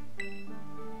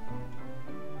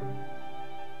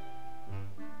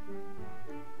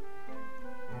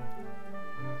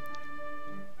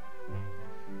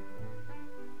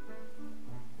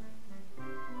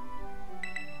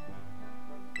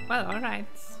 Well, alright.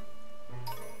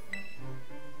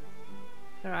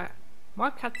 There are more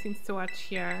cutscenes to watch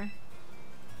here.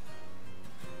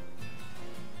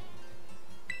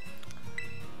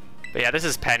 But yeah, this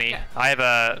is Penny. Yeah. I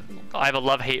have a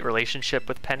love-hate relationship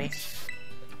with Penny.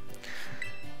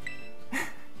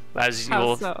 As you How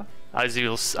will, so? as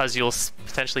you'll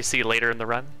potentially see later in the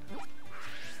run.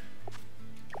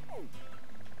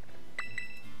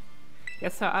 Yeah,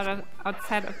 so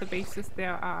outside of the bases,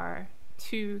 there are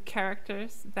 2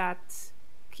 characters that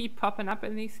keep popping up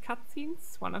in these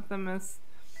cutscenes. One of them is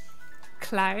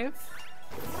Clive,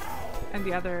 and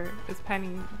the other is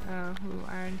Penny,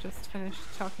 who Aaron just finished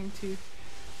talking to.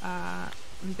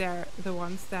 They're the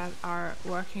ones that are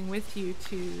working with you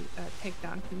to take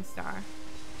down Team Star.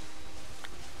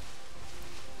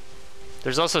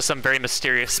 There's also some very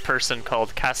mysterious person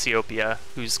called Cassiopeia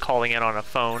who's calling in on a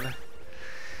phone.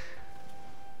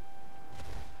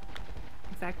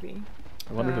 Exactly.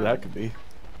 I wonder who that could be.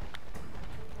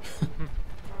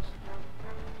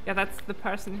 Yeah, that's the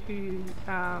person who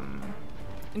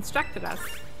instructed us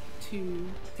to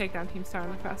take down Team Star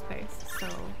in the first place. So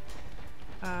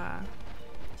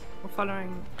we're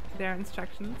following their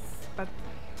instructions, but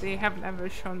they haven't ever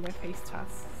shown their face to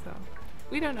us, so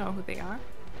we don't know who they are.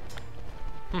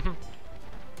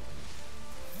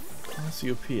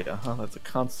 Cassiopeia, huh? That's a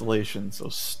constellation, so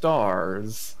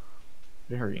stars.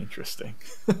 Very interesting.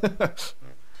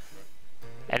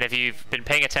 And if you've been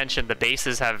paying attention, the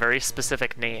bases have very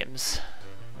specific names.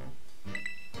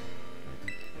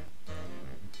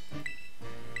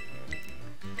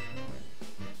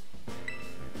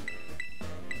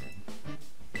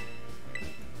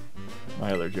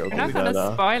 My other joke We're not is gonna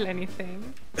that spoil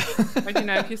anything, but you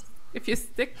know, if you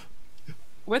stick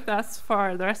with us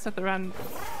for the rest of the run,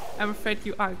 I'm afraid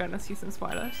you are gonna see some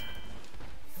spoilers.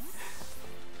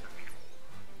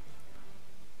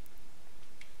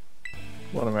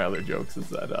 one of my other jokes is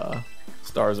that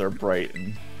stars are bright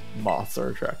and moths are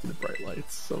attracted to bright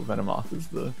lights. So Venomoth is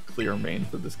the clear main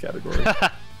for this category.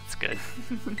 That's good.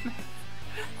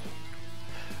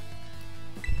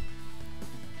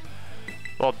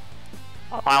 Well,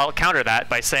 I'll counter that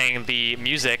by saying the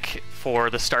music for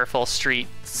the Starfall Street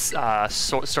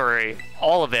story,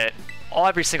 all of it,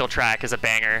 every single track is a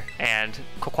banger, and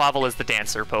Quaquaval is the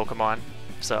dancer Pokemon,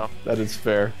 so... That is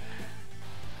fair.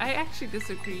 I actually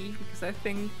disagree, because I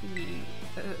think the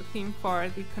theme for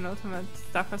the penultimate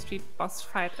Starfall Street boss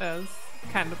fight is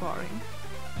kind of boring.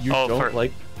 You don't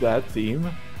like that theme?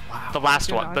 Wow. The last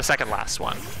do one, not. the second last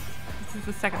one. This is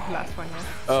the second to last one, yes.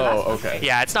 Oh, okay.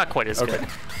 Yeah, it's not quite as good.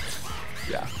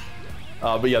 Yeah.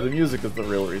 But yeah, the music is the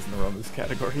real reason to run this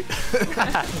category.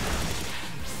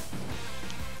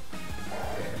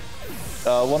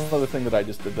 One other thing that I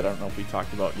just did that I don't know if we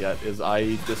talked about yet is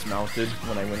I dismounted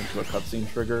when I went into a cutscene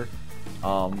trigger.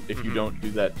 If you don't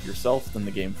do that yourself, then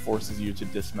the game forces you to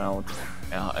dismount,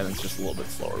 and it's just a little bit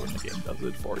slower when the game does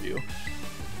it for you.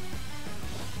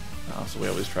 So we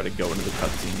always try to go into the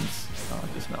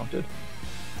cutscenes dismounted.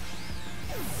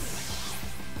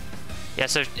 Yeah,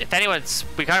 so if anyone's...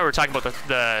 We kind of were talking about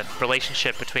the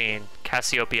relationship between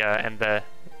Cassiopeia and the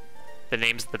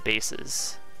names of the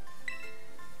bases.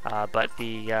 But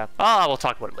the... we'll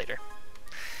talk about it later.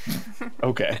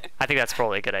 Okay. I think that's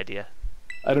probably a good idea.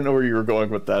 I don't know where you were going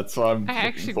with that, so I'm I looking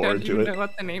actually forward don't to even it. know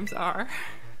what the names are.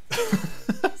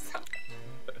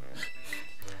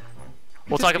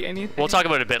 We'll Could talk. be anything. We'll talk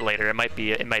about it a bit later. It might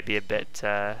be a bit.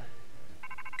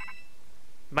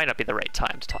 Might not be the right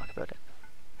time to talk about it.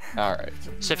 All right.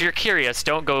 So if you're curious,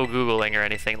 don't go Googling or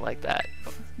anything like that.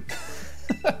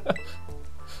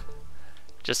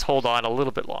 Just hold on a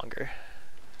little bit longer.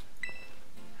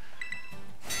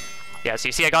 Yeah, so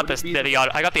you see, I got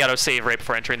I got the auto save right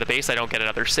before entering the base. I don't get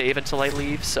another save until I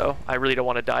leave, so I really don't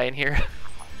want to die in here.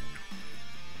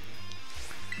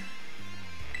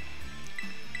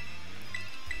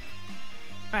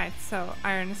 Right, so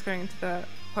Iron is going into the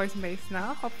poison base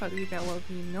now. Hopefully there will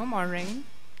be no more rain.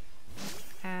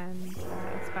 And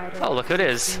Spider. Oh, look who it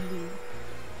is.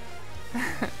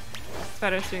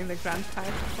 Spider's doing the grand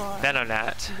fight for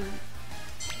Venonat.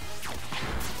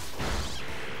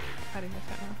 fighting this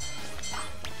right now.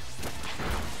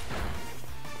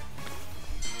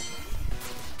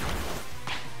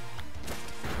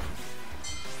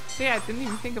 So yeah, I didn't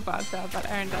even think about that, but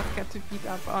Aaron does get to beat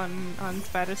up on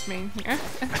Spider's main here.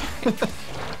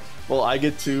 Well, I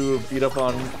get to beat up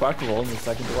on Quackable in the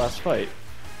second to last fight.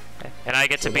 And I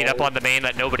get to beat up on the main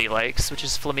that nobody likes, which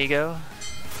is Flamigo.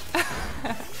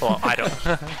 Well, I don't.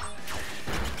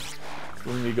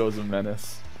 Flamigo is a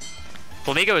menace.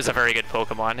 Flamigo is a very good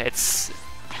Pokemon.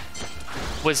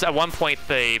 Was at one point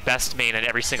the best main in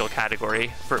every single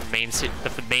category for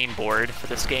the main board for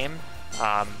this game.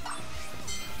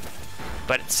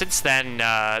 But since then,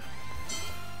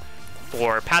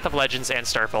 for Path of Legends and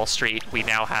Starfall Street, we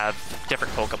now have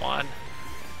different Pokemon,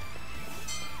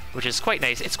 which is quite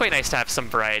nice. It's quite nice to have some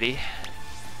variety.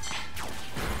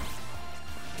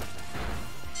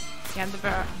 Yeah, and the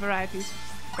variety is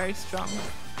very strong,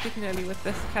 particularly with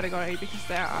this category, because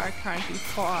there are currently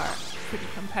 4 pretty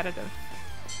competitive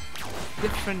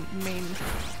different mains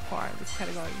for this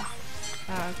category.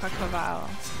 Quackleval,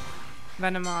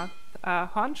 Venomoth,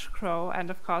 Honchcrow, and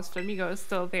of course Flamigo is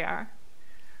still there.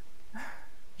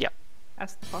 Yep.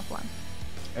 As the 4th one.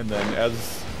 And then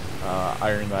as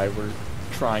Iron and I were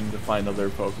trying to find other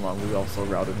Pokemon, we also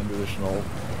routed an additional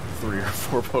 3 or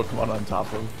 4 Pokemon on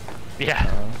top of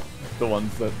the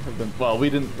ones that have been... Well, we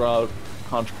didn't route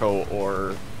Honchcrow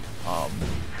or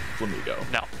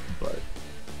Flamigo. No. But...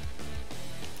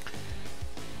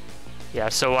 Yeah,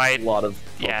 so a lot of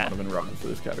Pokemon have been routed for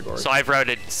this category. So I've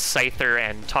routed Scyther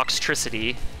and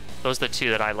Toxtricity. Those are the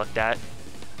 2 that I looked at.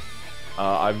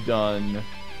 I've done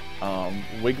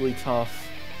Wigglytuff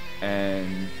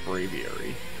and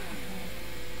Braviary.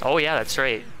 Oh yeah, that's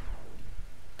right.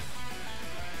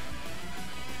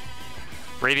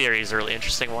 Braviary is a really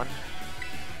interesting one.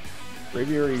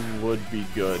 Braviary would be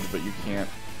good, but you can't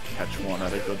catch one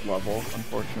at a good level,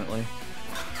 unfortunately.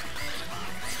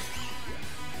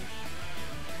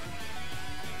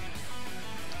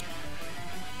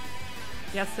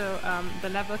 Yeah, so the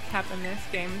level cap in this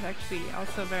game is actually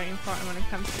also very important when it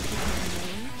comes to picking a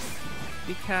name,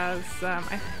 because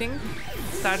I think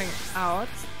starting out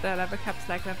the level cap's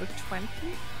like level 20.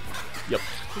 Yep.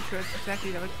 Pretty sure it's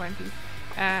exactly level 20,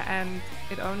 and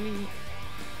it only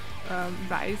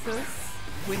rises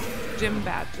with gym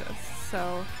badges.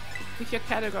 So if your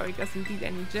category doesn't beat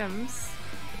any gyms,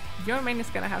 your main is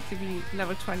gonna have to be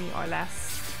level 20 or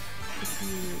less if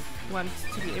you want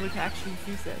to be able to actually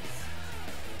use it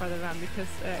for the run, because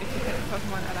if you get a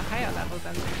Pokemon at a higher level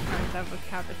than the current level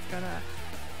cap, it's gonna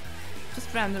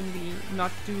just randomly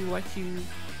not do what you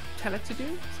tell it to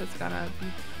do, so it's gonna be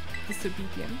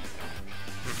disobedient.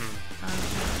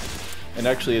 And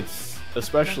actually it's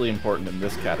especially important in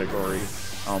this category,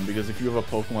 because if you have a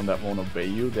Pokemon that won't obey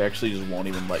you, they actually just won't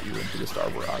even let you into the Star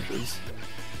Barrages.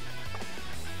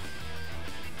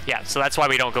 Yeah, so that's why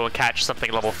we don't go and catch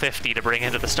something level 50 to bring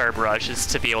into the Star Barrages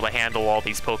to be able to handle all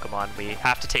these Pokemon. We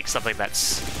have to take something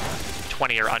that's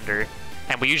 20 or under,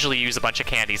 and we usually use a bunch of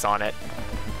candies on it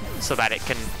so that it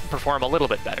can perform a little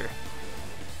bit better.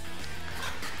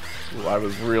 Ooh, I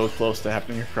was real close to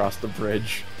having to cross the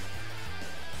bridge.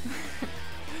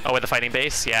 Oh, with the fighting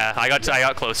base? Yeah, I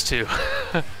got close too.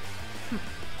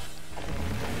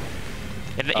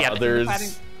 And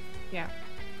there's... Yeah.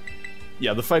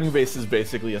 Yeah, the fighting base is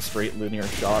basically a straight linear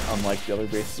shot, unlike the other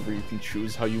bases where you can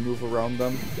choose how you move around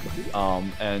them.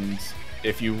 And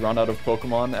if you run out of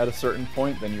Pokemon at a certain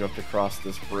point, then you have to cross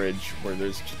this bridge where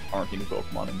there's just aren't any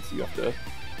Pokemon, and so you have to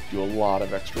do a lot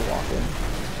of extra walking.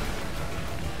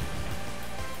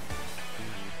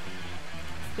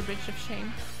 The Bridge of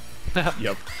Shame.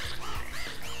 Yep.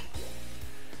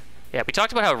 Yeah, we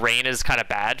talked about how rain is kind of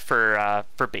bad for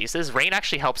bases. Rain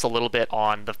actually helps a little bit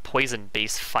on the poison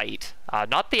base fight.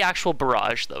 Not the actual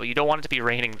barrage, though. You don't want it to be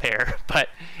raining there. But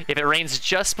if it rains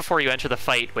just before you enter the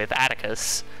fight with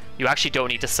Atticus, you actually don't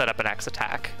need to set up an X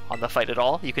attack on the fight at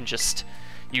all. You can just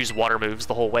use water moves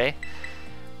the whole way.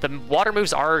 The water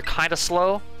moves are kind of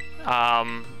slow.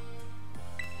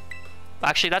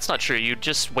 Actually, that's not true. You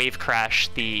just wave crash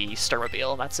the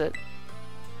Starmobile, and that's it.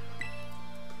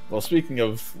 Well, speaking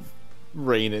of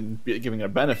rain and giving a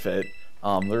benefit,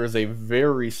 there is a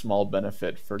very small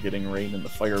benefit for getting rain in the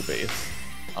fire base,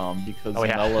 because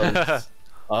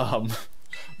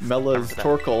Mella's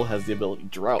Torkoal has the ability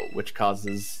Drought, which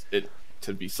causes it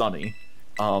to be sunny.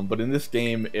 But in this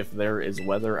game, if there is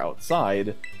weather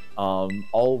outside,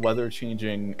 all weather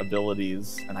changing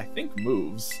abilities, and I think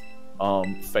moves,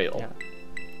 fail. Yeah.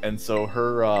 And so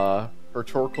her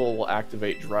Torkoal will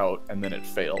activate Drought, and then it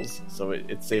fails, so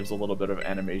it saves a little bit of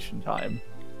animation time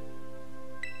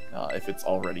if it's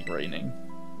already raining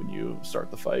when you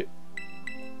start the fight.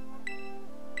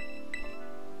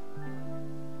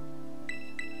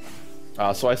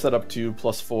 So I set up to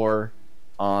 +4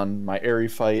 on my Aerie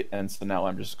fight, and so now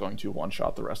I'm just going to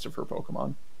one-shot the rest of her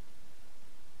Pokemon.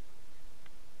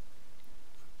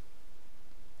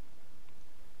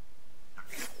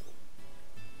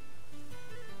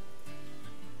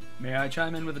 May I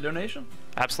chime in with a donation?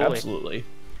 Absolutely. Absolutely.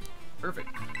 Perfect.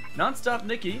 Nonstop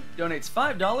Nikki donates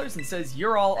 $5 and says,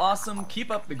 "You're all awesome. Keep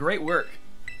up the great work."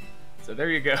 So there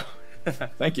you go.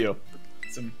 Thank you.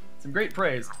 Some great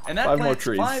praise. And that 5 more plants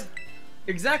trees.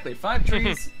 Exactly, 5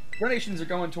 trees. Donations are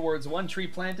going towards 1 tree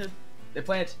planted. They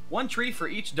plant 1 tree for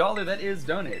each dollar that is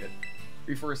donated.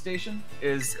 Reforestation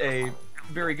is a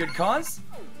very good cause.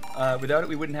 Without it,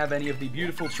 we wouldn't have any of the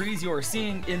beautiful trees you are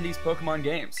seeing in these Pokemon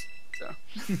games. So.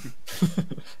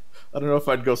 I don't know if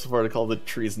I'd go so far to call the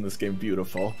trees in this game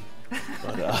beautiful.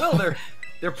 But, Well,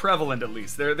 they're prevalent at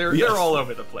least. They're Yes. all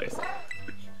over the place.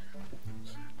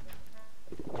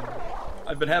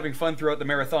 I've been having fun throughout the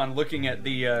marathon looking at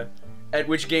the at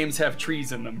which games have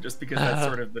trees in them, just because that's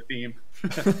sort of the theme.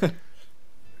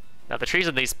 Now the trees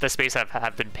in this space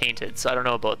have been painted, so I don't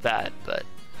know about that, but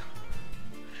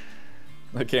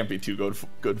that can't be too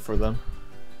good for them.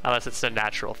 unless it's a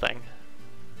natural thing.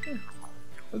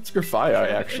 It's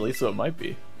Grafaiai, actually, so it might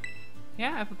be.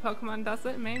 Yeah, if a Pokemon does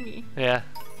it, maybe. Yeah.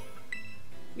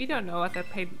 We don't know what that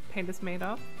paint is made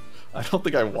of. I don't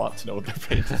think I want to know what their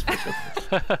paint is.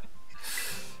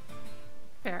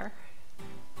 Fair.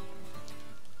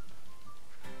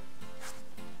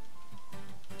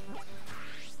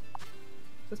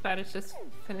 So Spider's just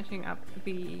finishing up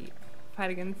the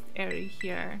fight against Aerie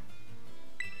here.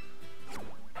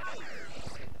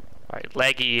 Alright,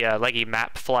 leggy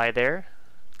map fly there,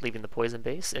 leaving the poison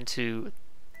base into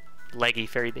leggy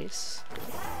fairy base.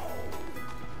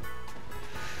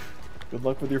 Good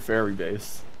luck with your fairy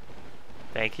base.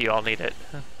 Thank you, I'll need it.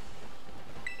 So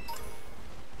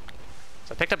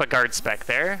I picked up a guard spec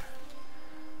there.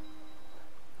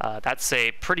 That's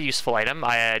a pretty useful item.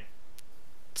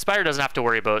 Spider doesn't have to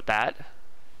worry about that,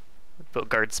 about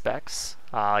guard specs.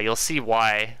 You'll see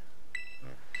why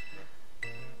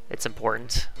it's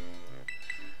important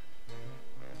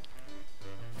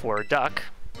for Duck.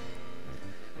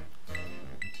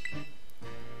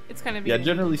 It's gonna be Yeah,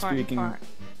 generally an important speaking, part.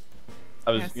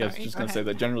 I was Yeah, sorry, just go going to say ahead.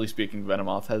 that generally speaking,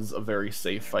 Venomoth has a very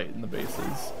safe fight in the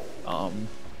bases.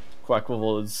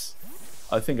 Quackleval is,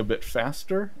 I think, a bit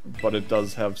faster, but it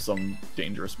does have some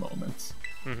dangerous moments.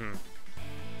 Mm-hmm.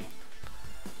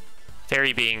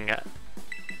 Fairy being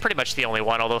pretty much the only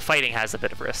one, although fighting has a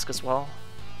bit of risk as well.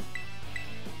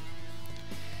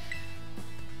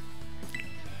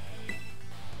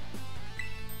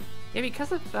 Yeah,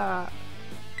 because of the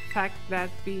fact that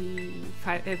the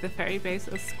fairy base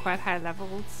is quite high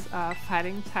leveled,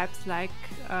 fighting types like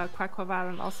Quackleval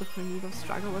and also Flamigo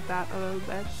struggle with that a little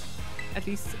bit, at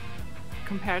least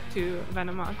compared to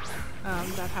Venomoth,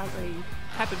 that has a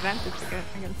type advantage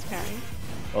against fairy.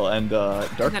 Well, and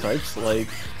dark types like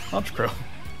Honchkrow.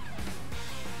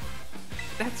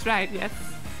 That's right, yes.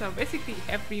 So basically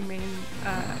every main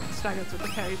struggles with the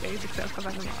fairy base except for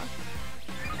Venomoth.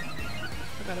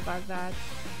 Forgot about that.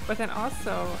 But then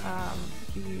also,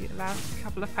 the last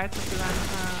couple of fights of the run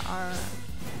are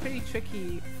pretty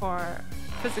tricky for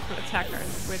physical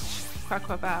attackers, which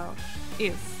Quackleval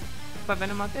is, but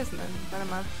Venomoth isn't. And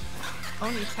Venomoth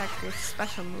only attacks with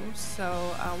special moves,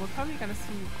 so we're probably going to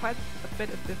see quite a bit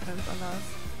of difference on those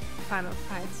final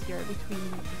fights here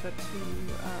between the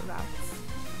two routes.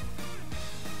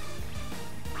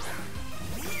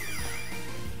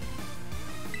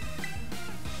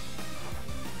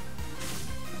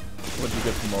 What did you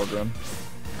get from Morgrim?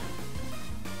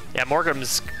 Yeah,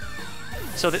 Morgrim's...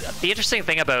 So the interesting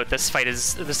thing about this fight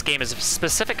is, this game is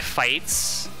specific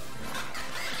fights.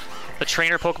 The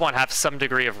trainer Pokemon have some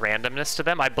degree of randomness to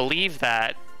them. I believe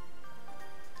that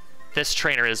this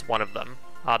trainer is one of them.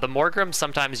 The Morgrim,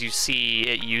 sometimes you see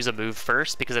it use a move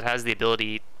first because it has the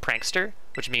ability Prankster,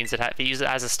 which means if you use it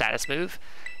as a status move,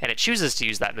 and it chooses to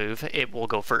use that move, it will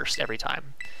go first every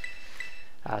time.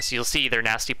 So you'll see either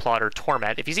Nasty Plot or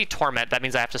Torment. If you see Torment, that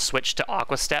means I have to switch to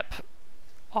Aqua Step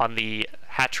on the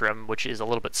Hatchrim, which is a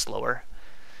little bit slower,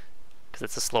 because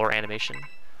it's a slower animation.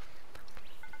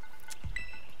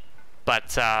 But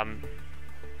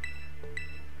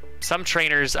some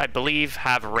trainers, I believe,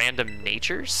 have random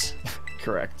natures.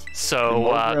 Correct. So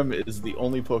Morgrim is the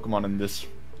only Pokemon in this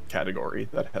category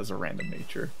that has a random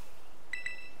nature.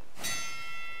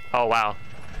 oh wow.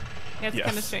 Yeah, it's Yes.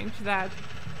 kind of strange that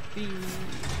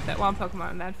that one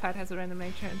Pokemon in that fight has a random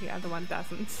nature and the other one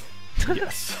doesn't.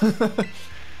 Yes.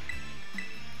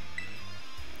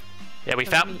 Yeah, we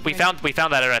Doesn't found mean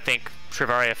that out. I think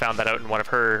Trivaria found that out in one of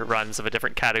her runs of a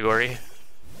different category.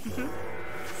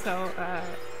 So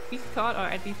we thought, or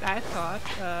at least I thought,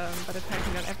 but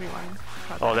apparently not everyone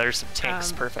thought Oh, that, there's some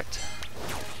tanks. Perfect.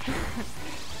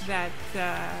 that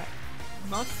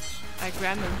most like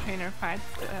random trainer fights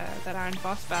that aren't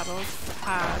boss battles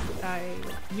have a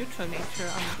neutral nature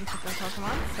on each of the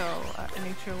Pokemon, so a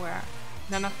nature where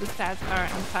none of the stats are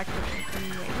impacted in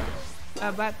any way.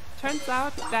 But turns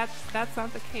out that that's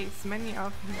not the case. Many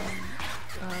of the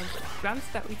grunts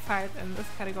that we fight in this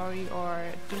category or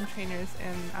gym trainers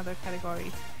in other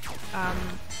categories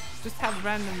just have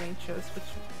random natures, which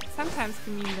sometimes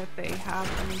can mean that they have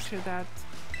a nature that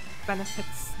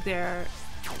benefits their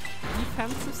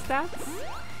defensive stats.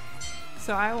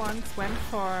 So I once went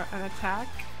for an attack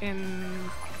in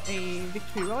a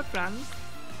Victory Road run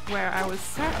where I was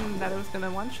certain that it was going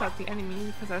to one-shot the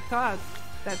enemy because I thought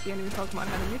that the enemy Pokemon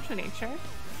had a neutral nature.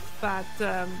 But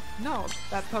no,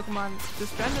 that Pokemon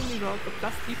just randomly rolled the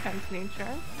plus defense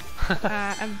nature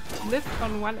and lived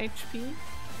on 1 HP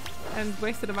and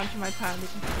wasted a bunch of my time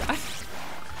looking for that.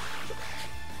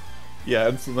 Yeah,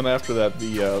 and so then after that,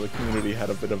 the community had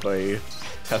a bit of a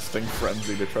testing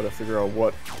frenzy to try to figure out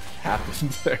what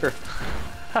happened there.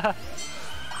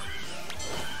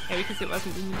 Yeah, because it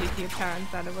wasn't immediately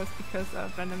apparent that it was because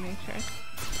of random natures.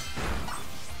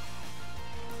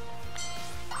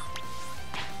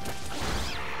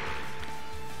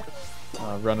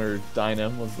 Runner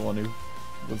Dynam was the one who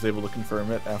was able to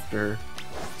confirm it after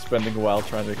spending a while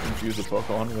trying to confuse a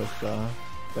Pokemon with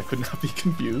that could not be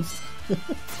confused. But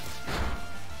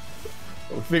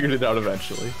we figured it out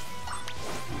eventually.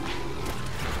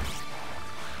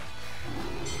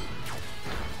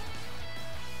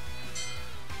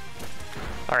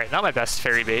 Alright, not my best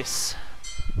fairy base.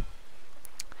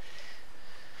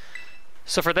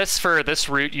 So for this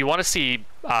route, you want to see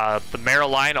the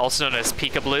Mariline, also known as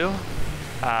Pika Blue,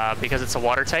 because it's a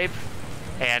water type.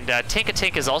 And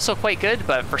Tink is also quite good,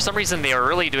 but for some reason they are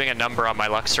really doing a number on my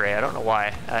Luxray. I don't know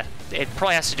why. It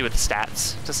probably has to do with the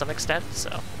stats to some extent,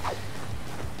 so.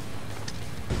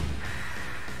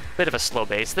 Bit of a slow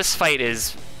base. This fight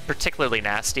is particularly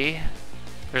nasty.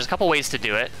 There's a couple ways to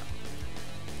do it.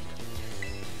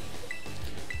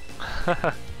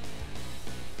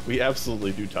 We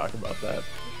absolutely do talk about that.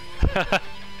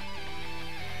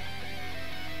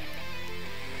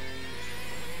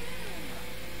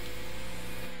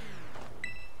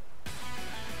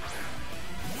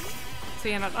 So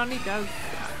yeah, not only does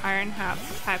Iron have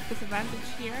a type disadvantage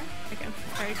here against the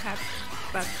fairy type,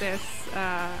 but this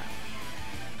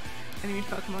enemy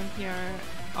Pokemon here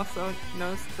also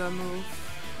knows the move.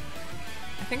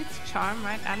 I think it's Charm,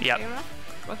 right? And Yep. Era,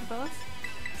 both of those.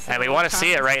 So And we want to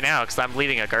see it Charm- right now because I'm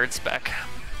leading a guard spec.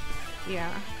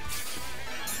 Yeah.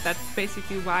 That's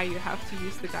basically why you have to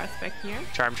use the guard spec here.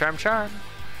 Charm, charm, charm.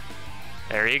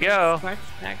 There you go.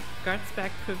 Guard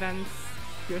spec prevents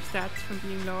your stats from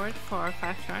being lowered for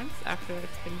 5 turns after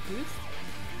it's been used,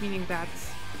 meaning that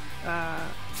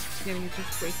the enemy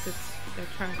just wasted their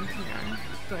turn here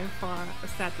going for a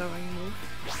stat lowering move.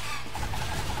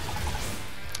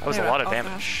 That was a lot of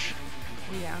damage.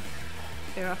 Yeah.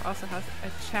 Seraph also has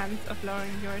a chance of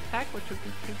lowering your attack, which would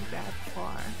be pretty bad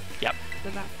for Yep.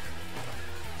 the back.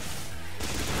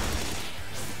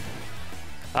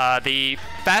 The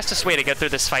fastest way to get through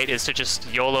this fight is to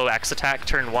just YOLO X attack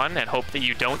turn 1 and hope that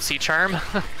you don't see Charm.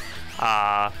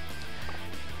 And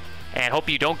hope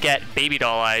you don't get Baby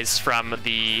Doll Eyes from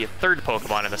the third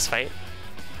Pokemon in this fight.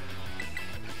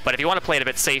 But if you want to play it a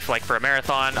bit safe, like for a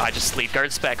marathon, I just lead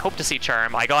Guard Spec, hope to see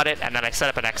Charm. I got it, and then I set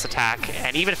up an X attack,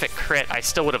 and even if it crit, I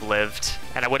still would have lived,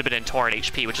 and I would have been in Torrent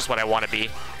HP, which is what I want to be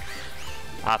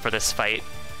for this fight.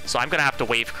 So I'm going to have to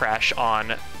Wave Crash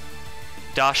on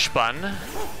Dash Bun.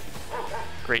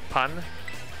 Great pun.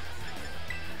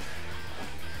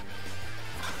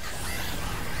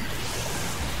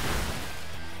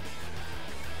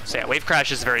 So yeah, Wave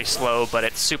Crash is very slow, but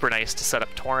it's super nice to set up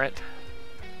Torrent.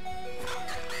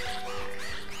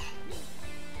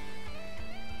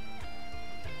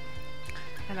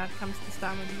 And that comes to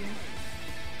Starmania.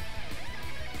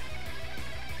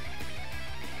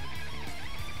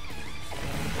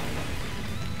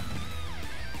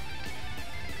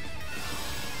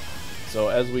 So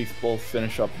as we both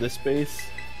finish up this base,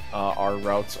 our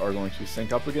routes are going to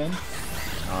sync up again,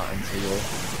 and so you'll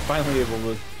finally able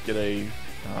to get a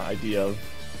idea of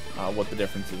what the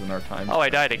difference is in our time. Oh, I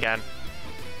died again.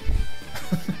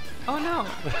 Oh no!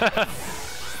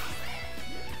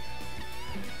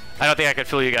 I don't think I could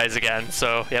fool you guys again,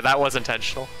 so yeah, that was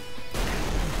intentional.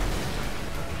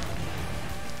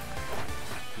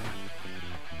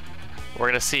 We're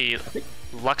gonna see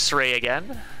Luxray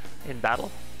again in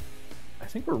battle. I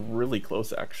think we're really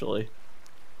close, actually.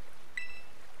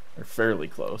 Or fairly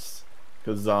close.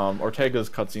 Because Ortega's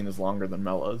cutscene is longer than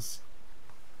Mela's.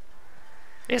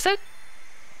 Is it?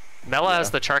 Mela Yeah.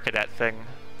 has the Charcadet thing.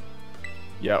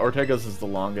 Yeah, Ortega's is the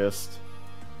longest.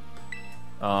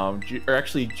 Or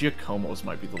actually, Giacomo's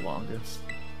might be the longest.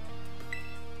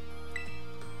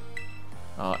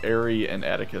 Aerie and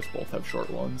Atticus both have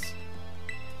short ones.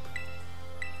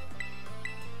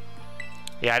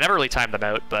 Yeah, I never really timed them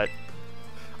out, but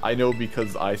I know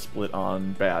because I split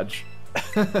on badge.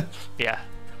 yeah.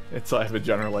 And so I have a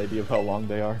general idea of how long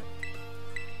they are.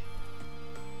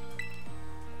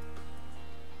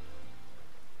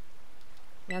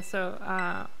 Yeah,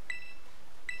 so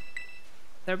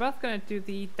they're both gonna do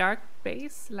the dark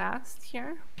base last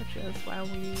here, which is why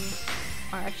we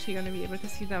are actually gonna be able to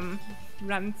see them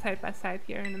run side by side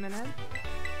here in a minute.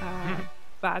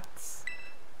 But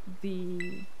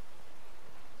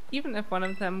even if one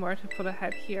of them were to pull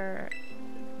ahead here,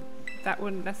 that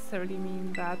wouldn't necessarily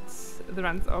mean that the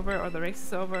run's over or the race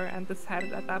is over and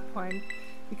decided at that point,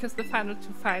 because the final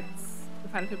two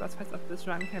boss fights of this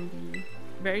run can be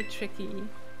very tricky,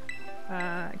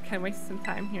 can waste some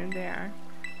time here and there.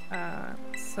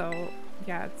 So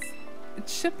yeah, it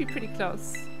should be pretty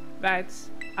close right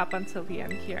up until the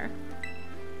end here.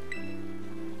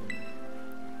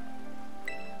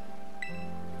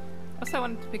 Also, I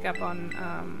wanted to pick up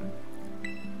on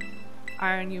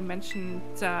Iron. You mentioned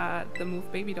the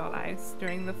move Baby Doll Eyes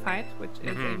during the fight, which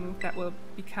is a move that will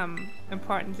become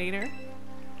important later.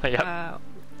 Yep.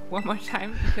 One more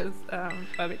time, because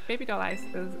Baby Doll Eyes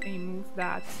is a move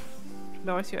that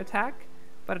lowers your attack,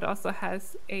 but it also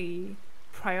has a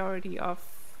priority of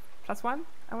 +1,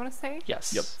 I want to say.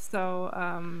 Yes. Yep.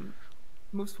 So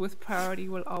moves with priority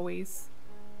will always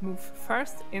move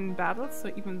first in battle,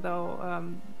 so even though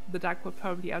the duck will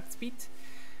probably outspeed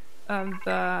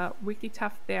the weakly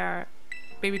tough there,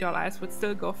 Baby Doll Eyes would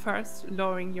still go first,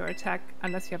 lowering your attack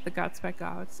unless you have the guards back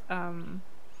out.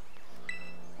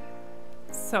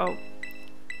 So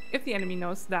if the enemy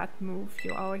knows that move,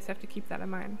 you always have to keep that in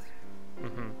mind.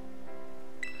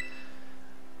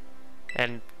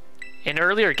 And in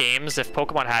earlier games, if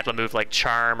Pokemon had a move like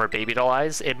Charm or Baby Doll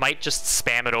Eyes, it might just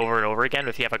spam it over and over again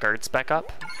if you have a guard spec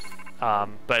up.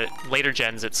 But later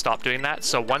gens, it stopped doing that.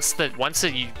 So once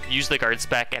you use the guard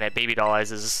spec and it Baby Doll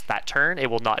Eyes is that turn, it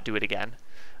will not do it again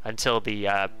until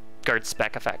the guard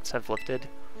spec effects have lifted.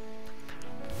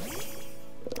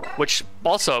 Which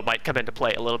also might come into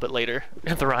play a little bit later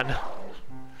in the run.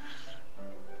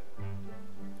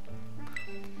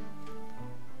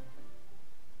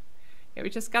 Yeah, we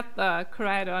just got the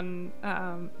Koraidon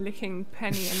licking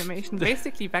Penny animation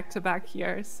basically back to back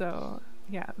here, so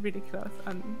yeah, really close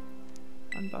on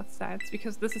both sides,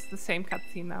 because this is the same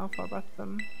cutscene now for both of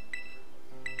them.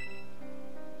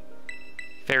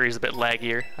 Fairy's a bit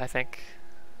laggier, I think.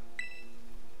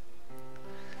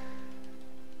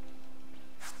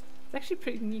 It's actually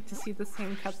pretty neat to see the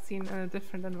same cutscene in a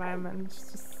different environment,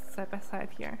 just side by side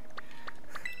here.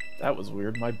 That was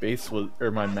weird. My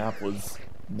my map was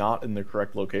not in the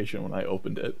correct location when I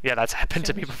opened it. Yeah, that's happened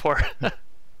to me before.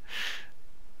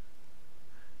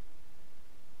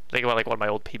 Think about like one of my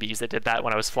old PBs that did that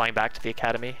when I was flying back to the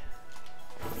academy.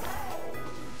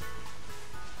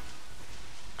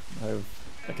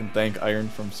 I can thank Iron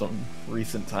from some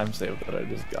recent time save that I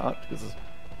just got, because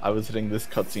I was hitting this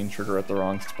cutscene trigger at the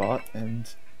wrong spot, and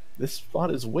this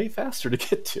spot is way faster to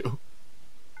get to.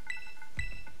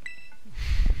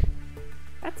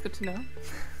 That's good to know.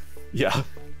 Yeah.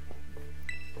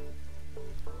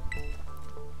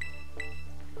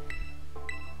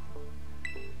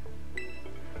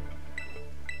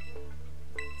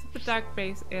 So the dark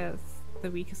base is the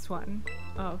weakest one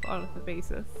of all of the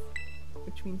bases,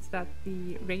 which means that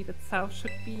the raid itself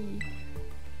should be,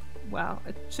 well,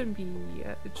 it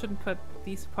shouldn't put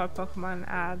these support Pokemon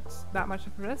at that much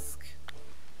of a risk.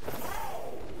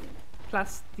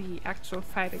 Plus, the actual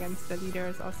fight against the leader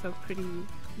is also pretty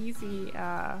easy.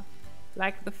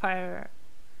 Like the fire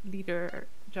leader,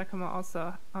 Giacomo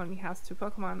also only has 2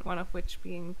 Pokemon, one of which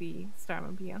being the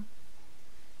Starmobile.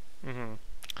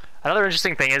 Another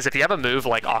interesting thing is if you have a move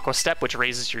like Aqua Step, which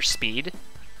raises your speed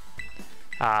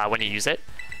when you use it,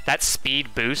 that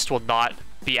speed boost will not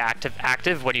be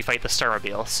active when you fight the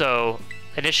Starmobile. So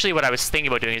initially what I was thinking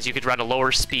about doing is you could run a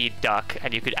lower speed duck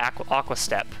and you could Aqua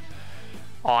Step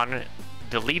on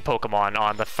the lead Pokemon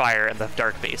on the fire and the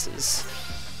dark bases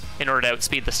in order to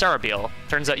outspeed the Starmobile.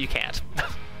 Turns out you can't.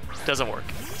 Doesn't work.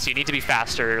 So you need to be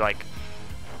faster, like,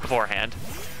 beforehand.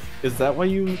 Is that why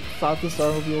you thought the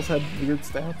Starmobiles had weird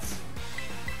stats?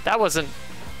 That wasn't...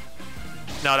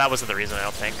 No, that wasn't the reason, I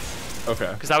don't think.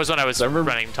 Okay. Because that was when I was I remember...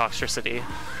 running Toxtricity.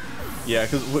 Yeah,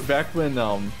 because back when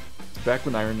back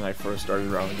when Iron and I first started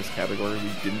running this category,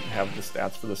 we didn't have the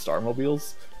stats for the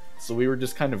Starmobiles, so we were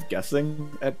just kind of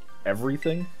guessing at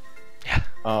everything. Yeah.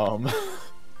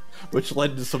 Which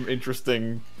led to some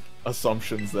interesting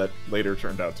assumptions that later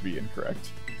turned out to be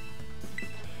incorrect.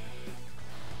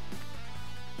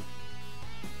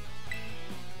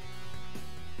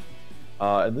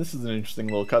 And this is an interesting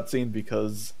little cutscene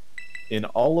because in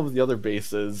all of the other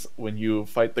bases, when you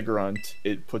fight the grunt,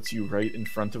 it puts you right in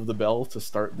front of the bell to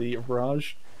start the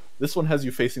barrage. This one has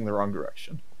you facing the wrong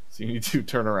direction, so you need to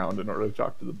turn around in order to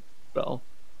talk to the bell.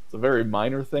 It's a very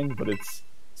minor thing, but it's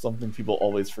something people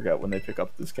always forget when they pick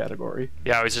up this category.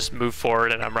 Yeah, I always just move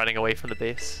forward and I'm running away from the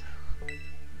base.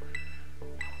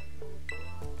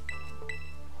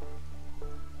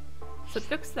 So it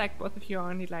looks like both of you are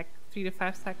only like 3 to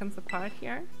 5 seconds apart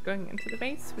here, going into the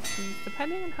base, which means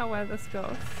depending on how well this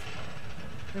goes,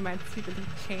 we might see the lead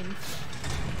change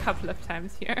a couple of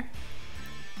times here.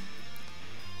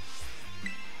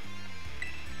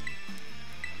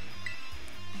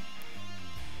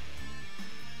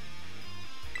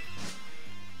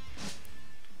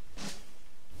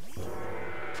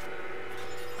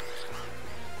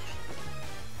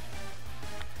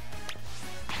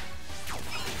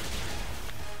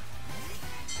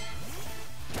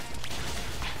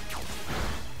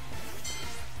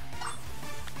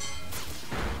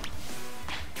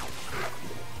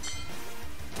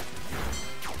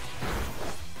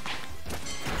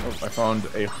 I found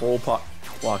a whole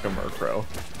block of Murkrow.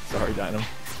 Sorry, Dynam.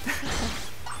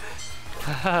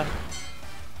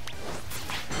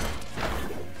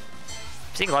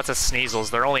 Seeing lots of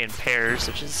Sneasels. They're only in pairs,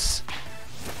 which is...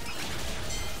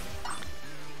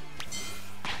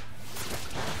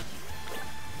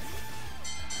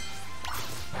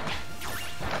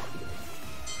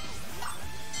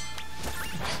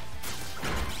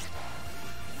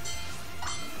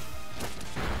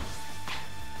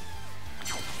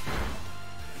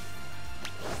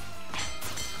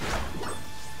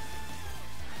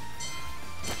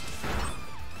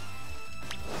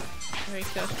 Very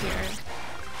close here.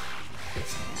 Yeah.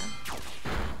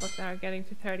 Both are getting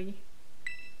to 30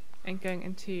 and going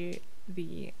into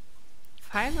the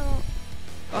final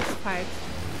boss fight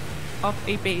of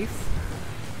a base.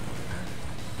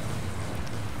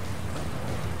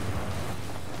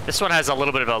 This one has a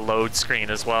little bit of a load screen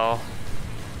as well.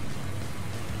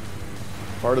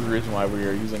 Part of the reason why we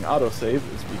are using autosave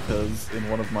is because in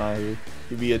one of my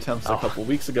PB attempts a couple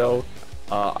weeks ago,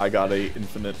 I got a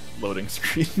infinite loading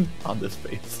screen on this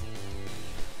base.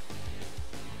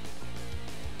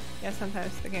 Yeah,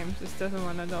 sometimes the game just doesn't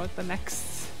want to load the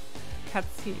next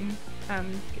cutscene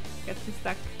and gets you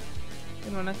stuck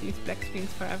in one of these black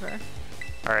screens forever.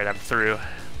 Alright, I'm through.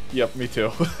 Yep, me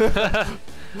too.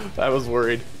 I was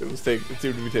worried. It seemed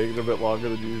to be taking a bit longer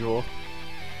than usual.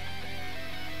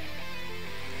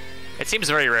 It seems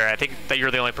very rare. I think that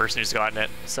you're the only person who's gotten it,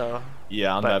 so...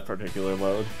 Yeah, on that particular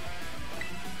load.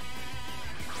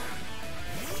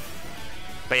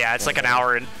 But yeah, it's like an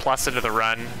hour and plus into the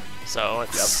run, so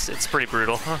it's pretty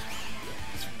brutal. Huh?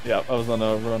 Yeah, I was on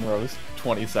a run where I was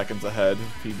 20 seconds ahead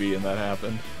of PB and that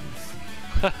happened.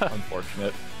 It's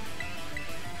unfortunate.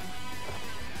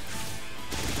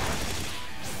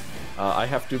 I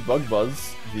have to bug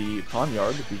buzz the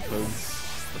Pawnyard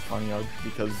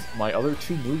because my other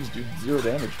two moves do 0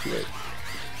 damage to it.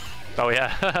 Oh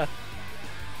yeah.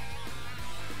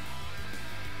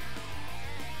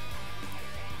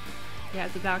 Yeah,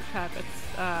 the Dark type, it's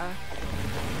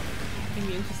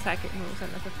immune to psychic moves, and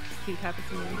the Steel type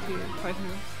is immune to poison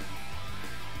moves.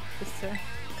 Just to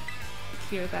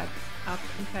clear that up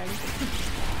entirely.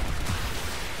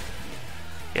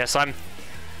 Yeah, so I'm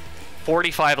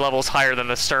 45 levels higher than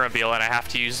the Starmobile, and I have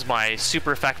to use my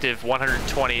super effective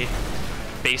 120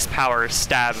 base power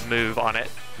stab move on it,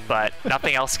 but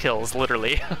nothing else kills,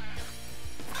 literally.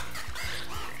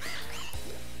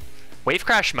 Wave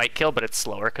Crash might kill, but it's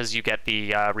slower because you get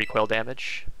the recoil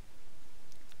damage.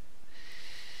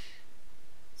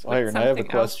 So Iron, I have a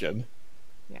question.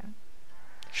 Yeah.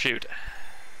 Shoot.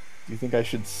 Do you think I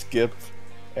should skip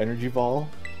Energy Ball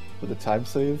for the time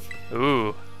save?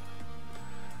 Ooh.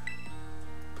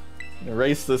 In a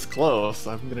race this close,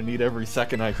 I'm gonna need every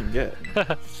second I can get.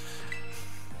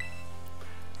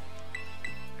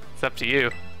 It's up to you.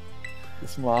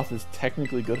 This moth is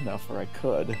technically good enough where I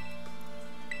could.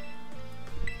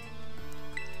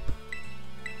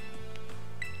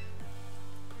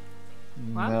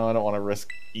 What? No, I don't want to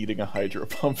risk eating a Hydro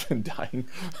Pump and dying.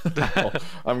 No,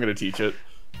 I'm gonna teach it.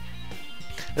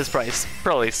 It's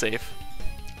probably safe.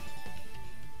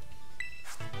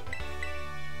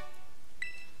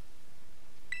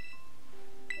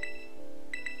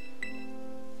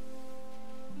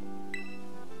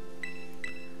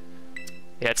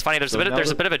 It's funny. There's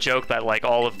a bit of a joke that like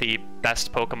all of the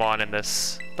best Pokemon in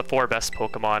this, the 4 best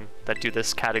Pokemon that do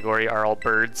this category are all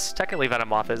birds. Technically,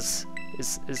 Venomoth is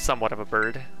somewhat of a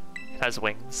bird. It has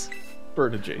wings.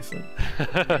 Bird adjacent.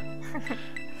 But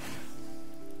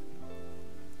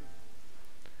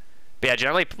yeah,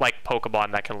 generally like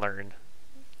Pokemon that can learn,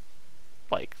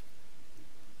 like,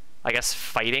 I guess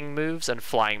fighting moves and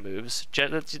flying moves.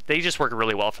 They just work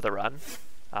really well for the run,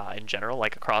 in general,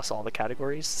 like across all the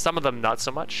categories. Some of them not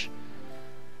so much.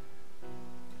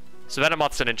 So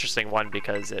Venomoth's an interesting one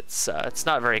because it's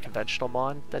not a very conventional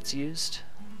mon that's used.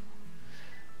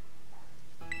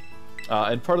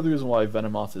 And part of the reason why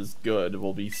Venomoth is good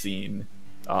will be seen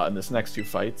in this next 2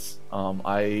 fights.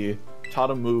 I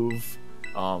taught a move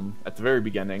at the very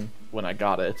beginning when I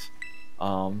got it,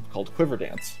 called Quiver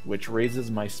Dance, which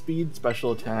raises my speed,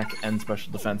 special attack, and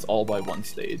special defense all by 1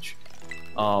 stage.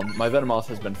 My Venomoth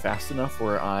has been fast enough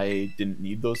where I didn't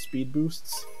need those speed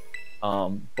boosts,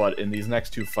 but in these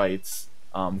next 2 fights,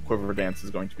 Quiver Dance is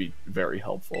going to be very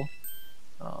helpful,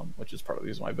 which is part of the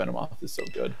reason why Venomoth is so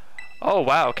good. Oh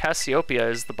wow, Cassiopeia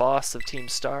is the boss of Team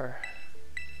Star.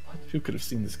 Who could have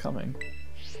seen this coming?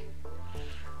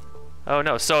 Oh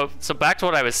no, so back to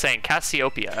what I was saying,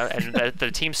 Cassiopeia and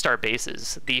the Team Star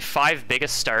bases. The 5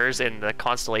 biggest stars in the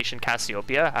constellation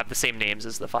Cassiopeia have the same names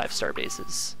as the 5-star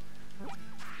bases.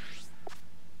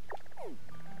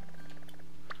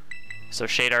 So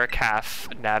Shadar, Kaf,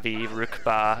 Navi,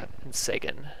 Rukba, and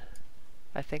Sagan,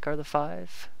 I think are the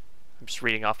 5. I'm just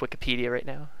reading off Wikipedia right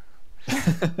now.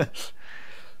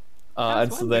 I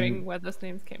was wondering where those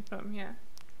names came from, yeah.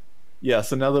 Yeah,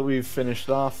 so now that we've finished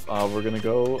off, we're going to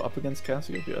go up against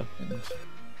Cassiopeia and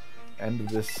end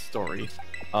this story.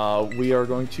 We are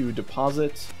going to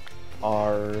deposit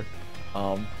our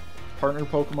partner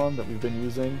Pokemon that we've been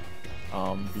using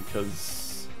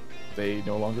because they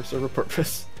no longer serve a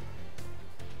purpose.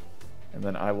 And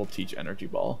then I will teach Energy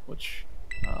Ball, which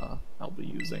I'll be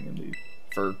using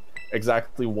for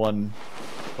exactly 1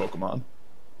 Pokemon.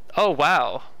 Oh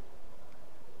wow!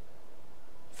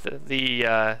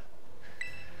 The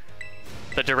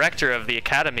director of the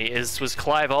academy was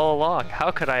Clive all along. How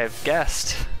could I have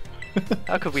guessed?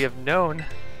 How could we have known?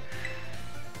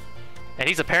 And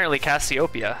he's apparently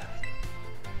Cassiopeia.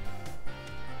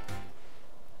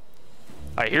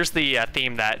 All right, here's the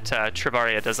theme that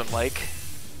Trivaria doesn't like.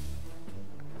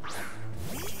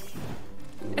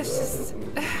 It's just...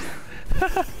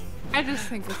 I just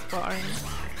think it's boring.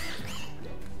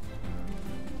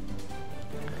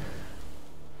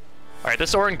 Alright,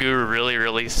 this Oranguru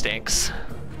really stinks.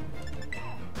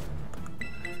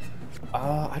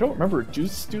 I don't remember. Do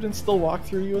students still walk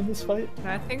through you in this fight?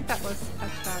 I think that was at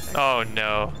Starfall. Oh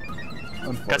no.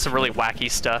 Got some really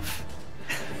wacky stuff.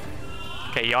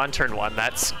 Okay, Yawn turn 1,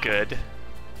 that's good.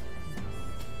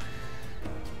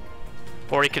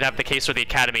 Or you could have the case where the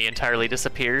academy entirely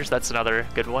disappears. That's another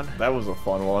good one. That was a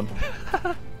fun one.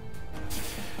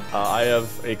 I have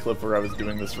a clip where I was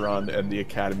doing this run and the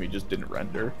academy just didn't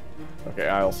render. Okay,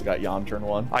 I also got Yawn turn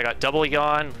 1. I got double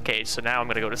Yawn. Okay, so now I'm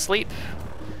gonna go to sleep.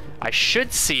 I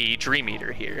should see Dream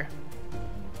Eater here.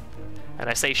 And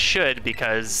I say should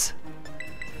because,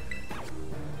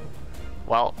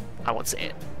 well, I won't say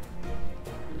it.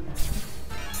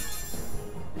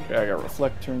 Okay, I got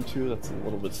Reflect turn 2. That's a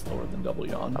little bit slower than double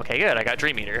Yawn. Okay, good. I got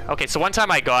Dream Eater. Okay, so one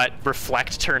time I got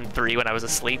Reflect turn 3 when I was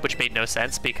asleep, which made no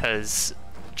sense because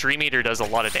Dream Eater does a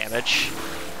lot of damage.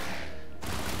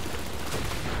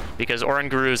 Because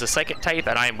Oranguru is a Psychic type,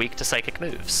 and I am weak to Psychic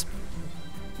moves.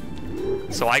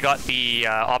 So I got the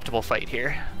optimal fight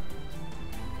here.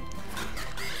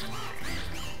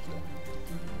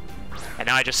 And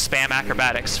now I just spam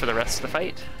Acrobatics for the rest of the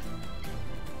fight.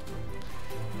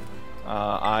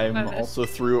 I'm also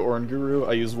through Oranguru.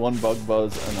 I use 1 Bug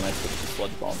Buzz, and then I switch to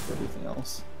Sludge Bomb for everything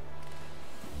else.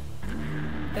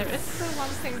 There is still one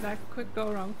thing that could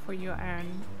go wrong for you, Aaron,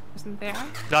 isn't there?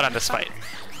 Not on this fight.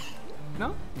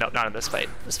 No? No, not on this fight.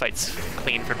 This fight's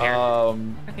clean from here.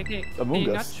 Okay, can you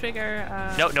not trigger...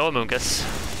 No Amoonguss.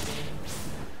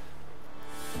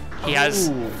 He has...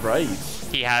 right.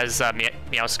 He has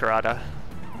Meowscarada.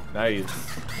 Nice.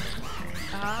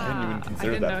 I didn't even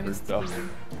consider that for stuff.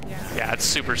 Yeah, it's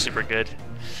super good.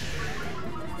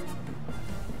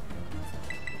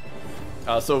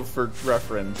 So for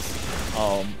reference,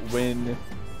 when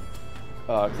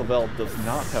Clavel does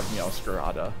not have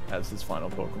Meowscarada as his final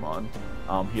Pokemon,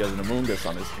 he has an Amoonguss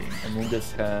on his team.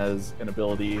 Amoonguss has an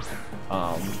ability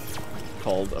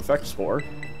called Effect Spore,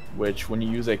 which when you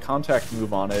use a contact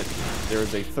move on it, there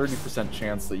is a 30%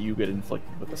 chance that you get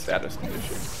inflicted with a status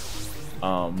condition,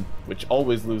 which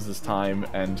always loses time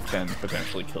and can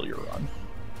potentially kill your run.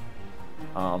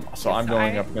 So I'm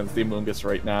going up against the Amoonguss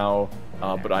right now,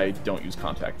 but I don't use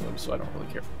contact moves, so I don't really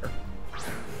care.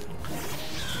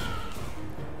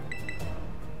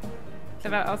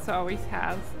 Scarlet also always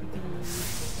has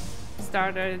the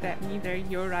starter that neither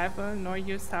your rival nor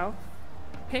yourself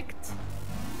picked.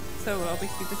 So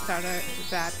obviously the starter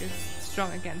that is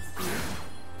strong against you.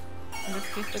 In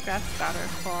this case, the grass starter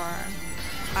for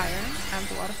Iron and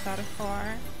the water starter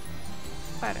for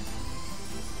Spider.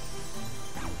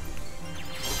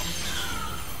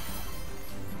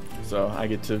 So I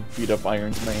get to beat up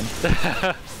Iron's main.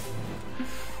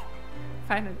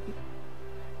 Finally.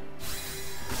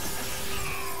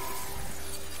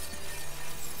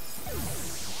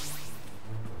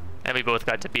 And we both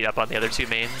got to beat up on the other two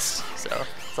mains, so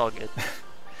it's all good.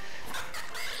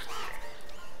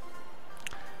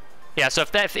 Yeah, so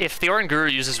if the Oran Guru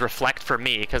uses Reflect for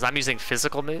me, because I'm using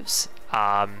physical moves,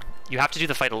 you have to do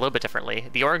the fight a little bit differently.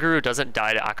 The Oran Guru doesn't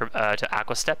die to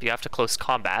Aqua Step. You have to close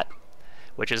combat,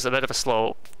 which is a bit of a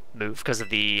slow move because of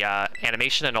the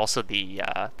animation and also the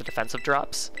defensive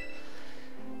drops.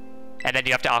 And then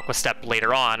you have to Aqua Step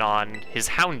later on his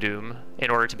Houndoom in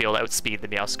order to be able to outspeed the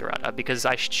Meowscarada, because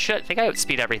I think I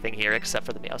outspeed everything here except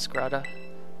for the Meowscarada.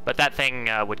 But that thing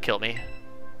would kill me.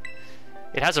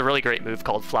 It has a really great move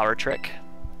called Flower Trick,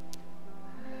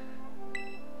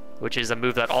 which is a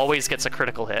move that always gets a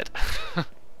critical hit.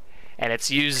 And it's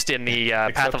used in the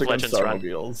Path of Legends run.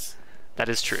 That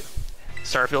is true.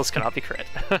 Starfields cannot be crit.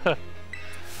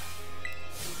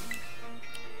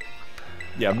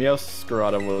 Yeah,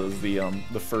 Meowscarada was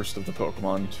the first of the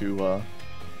Pokemon to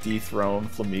dethrone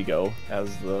Flamigo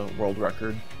as the world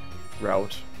record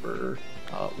route for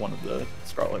one of the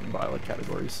Scarlet and Violet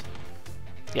categories.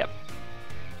 Yep.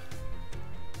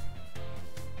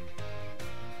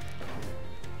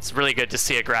 It's really good to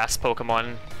see a grass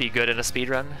Pokemon be good in a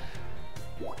speedrun.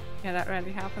 Yeah, that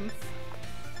rarely happens.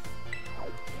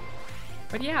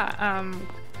 But yeah,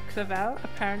 Clavel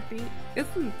apparently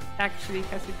isn't actually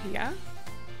Cassiopeia.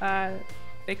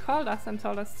 They called us and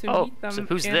told us to meet them. So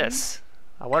who's this?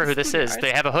 I wonder who this is.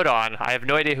 They have a hood on. I have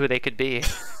no idea who they could be.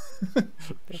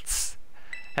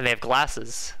 And they have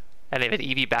glasses. And they have an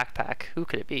Eevee backpack. Who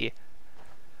could it be?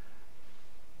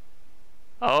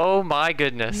 Oh my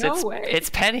goodness. No way.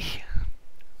 It's Penny.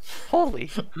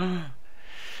 Holy.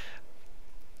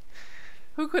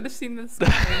 Who could have seen this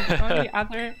coming? The only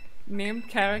other named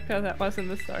character that was in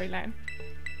the storyline.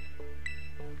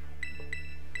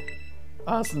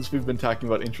 Since we've been talking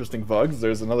about interesting bugs,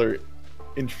 there's another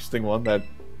interesting one that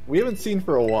we haven't seen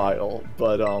for a while,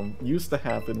 but used to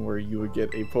happen where you would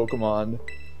get a Pokemon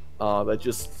that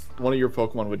just, one of your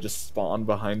Pokemon would just spawn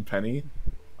behind Penny.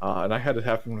 And I had it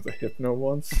happen with a Hypno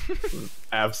once. It was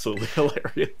absolutely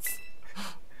hilarious.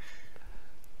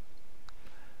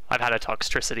 I've had a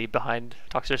Toxtricity behind.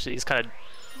 Toxtricity is kind of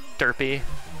derpy.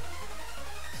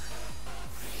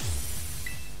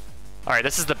 Alright,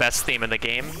 this is the best theme in the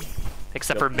game.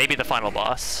 Except for maybe the final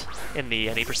boss in the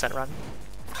any percent run.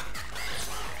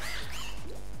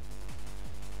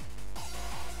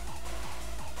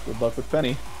 Good luck with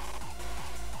Penny.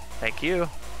 Thank you.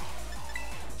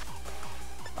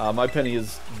 My Penny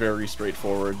is very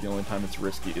straightforward. The only time it's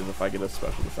risky is if I get a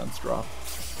special defense drop.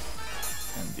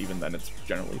 And even then it's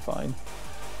generally fine.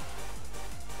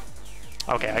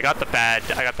 Okay, I got the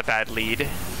bad lead.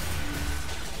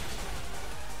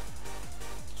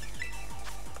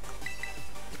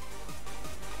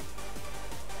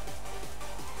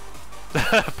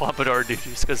 Pompadour dude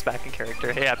just goes back in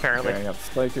character. Yeah, apparently. Okay, I got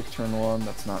Psychic turn 1,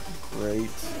 that's not great.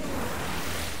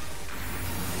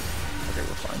 Okay,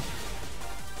 we're fine.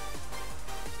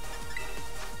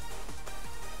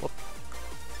 Whoop.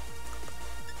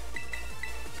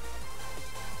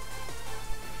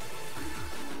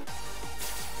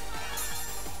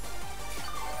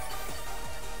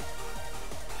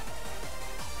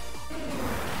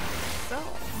 So,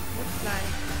 looks like,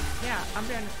 yeah,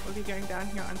 Umbreon will be going down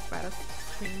here on Spider's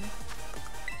screen.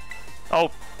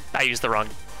 Oh, I used the wrong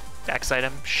X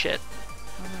item. Shit.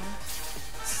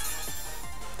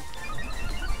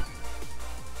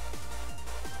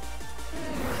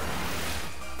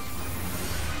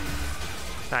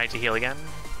 I need to heal again.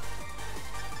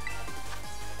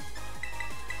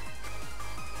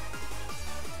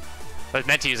 I was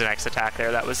meant to use an X attack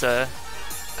there. That was a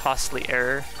costly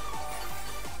error.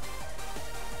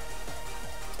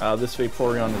 This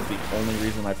Vaporeon is the only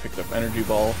reason I picked up Energy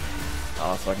Ball,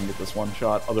 so I can get this one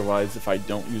shot. Otherwise, if I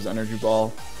don't use Energy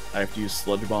Ball, I have to use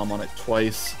Sludge Bomb on it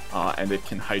twice, and it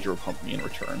can Hydro Pump me in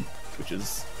return, which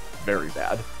is very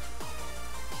bad.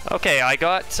 Okay, I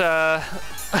got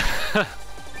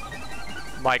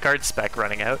my card spec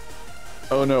running out.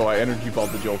 Oh no, I energy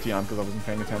balled the Jolteon because I wasn't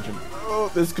paying attention. Oh,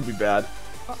 this could be bad.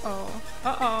 Uh-oh.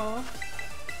 Uh-oh.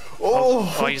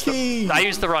 Oh, I okay.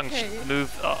 used the wrong Okay.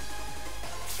 move. Oh.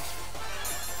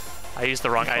 I used the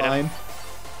wrong Fine. item.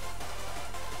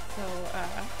 So,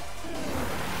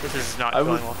 This is not I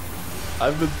going was- well.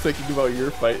 I've been thinking about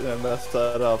your fight and I messed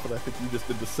that up, and I think you just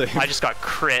did the same. I just got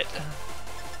crit.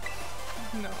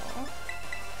 no.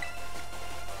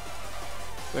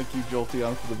 Thank you,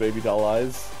 Jolteon, for the baby doll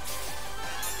eyes.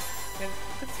 Yeah,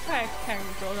 this fight can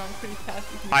go down pretty fast.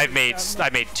 if you I use,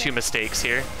 made 2 mistakes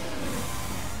here.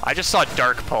 I just saw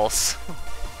Dark Pulse.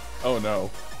 Oh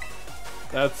no.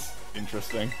 That's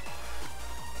interesting.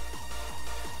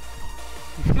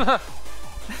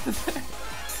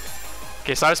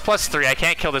 Okay, so I was +3. I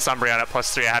can't kill this Umbreon at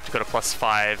 +3. I have to go to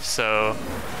 +5. So,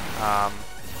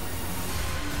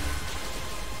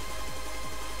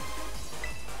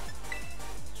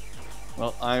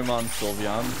 Well, I'm on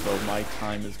Sylveon, so my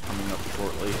time is coming up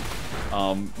shortly.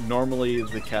 Normally,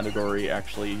 the category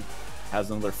actually has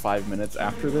another 5 minutes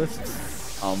after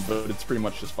this, but it's pretty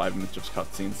much just 5 minutes of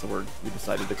cutscene, so we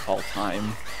decided to call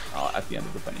time at the end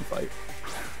of the Penny fight.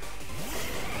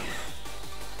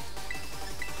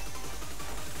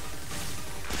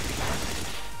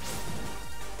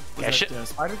 yeah,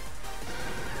 Spider?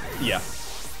 Yeah.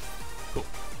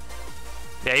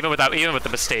 yeah. Even with the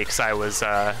mistakes, I was.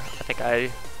 I think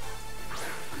I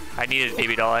needed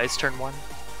Baby Doll Eyes turn 1.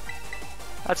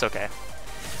 That's okay.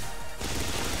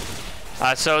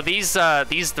 So the rest of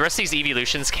these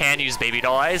evolutions can use Baby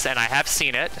Doll Eyes, and I have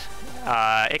seen it.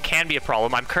 It can be a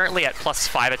problem. I'm currently at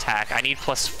 +5 attack. I need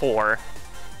 +4.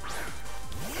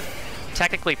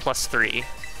 Technically +3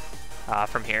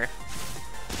 from here.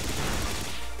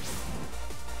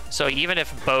 So even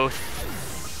if both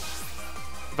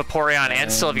Vaporeon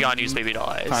and Sylveon use Baby Doll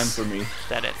Eyes, Time for me.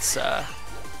 then it's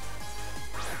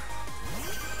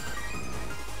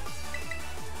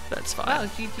that's fine. Well,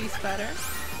 GG Spider.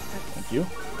 Thank you.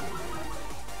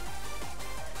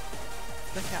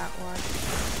 Look at what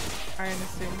Iron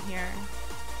is doing here.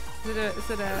 Is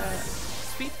it a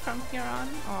sweep from here on,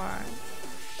 or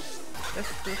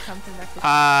just do something that could...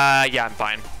 Yeah, I'm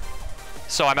fine.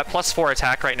 So I'm at +4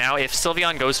 attack right now. If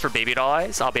Sylveon goes for Baby Doll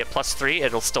Eyes, I'll be at +3.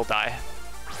 It'll still die.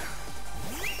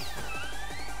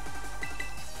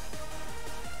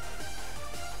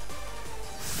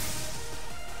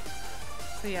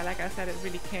 So yeah, like I said, it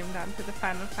really came down to the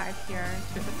final fight here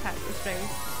to decide this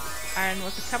race. Iron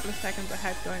was a couple of seconds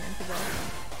ahead going into this,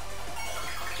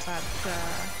 but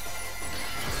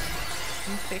a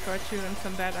mistake or two and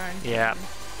some bad iron Yeah.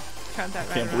 turned that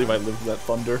right Can't believe I around. lived that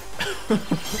thunder.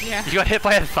 Yeah. You got hit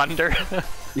by a thunder.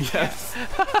 Yes.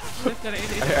 Lived at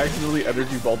 88. I accidentally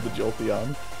energy balled the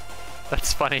Jolteon.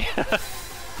 That's funny.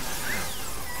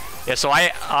 Yeah, so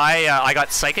I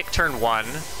got Psychic turn 1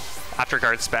 after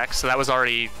Guard Spec, so that was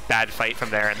already bad fight from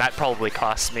there, and that probably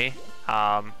cost me.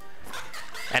 And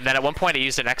then at one point I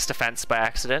used an X defense by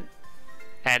accident,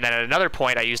 and then at another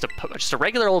point I used just a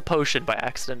regular old potion by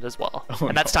accident as well. Oh,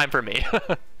 and that's time for me.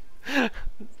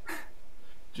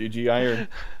 GG Iron.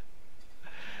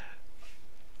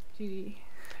 GG.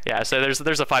 Yeah, so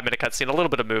there's a 5-minute cutscene, a little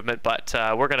bit of movement, but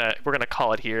we're gonna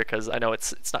call it here because I know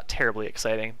it's not terribly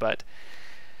exciting, but.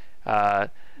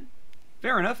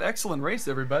 Fair enough. Excellent race,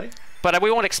 everybody. But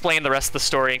we won't explain the rest of the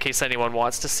story in case anyone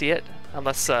wants to see it,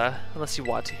 unless you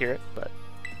want to hear it. But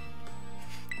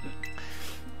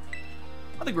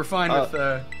I think we're fine with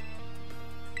where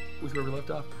we left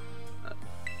off.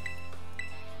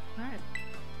 Alright.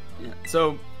 Yeah.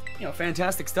 So,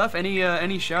 fantastic stuff.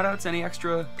 Any shout outs, any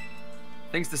extra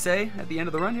things to say at the end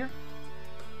of the run here?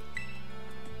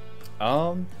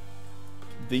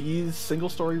 These single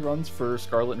story runs for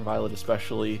Scarlet and Violet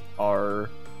especially are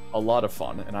a lot of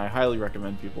fun, and I highly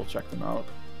recommend people check them out.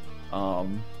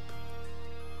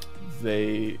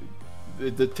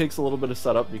 It takes a little bit of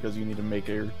setup because you need to make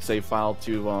a save file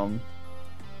to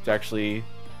actually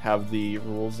have the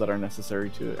rules that are necessary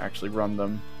to actually run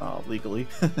them legally.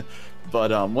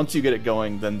 But once you get it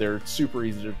going, then they're super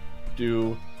easy to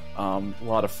do, a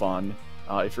lot of fun.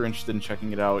 If you're interested in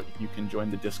checking it out, you can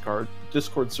join the Discord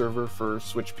server for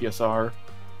Switch PSR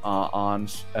on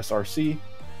SRC,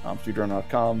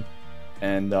 speedrun.com,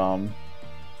 and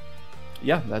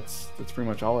yeah, that's pretty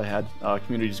much all I had.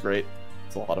 Community's great;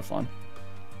 it's a lot of fun.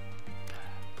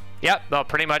 yeah, no,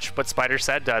 pretty much what Spider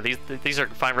said. These are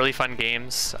really fun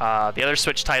games. The other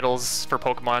Switch titles for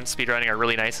Pokemon speedrunning are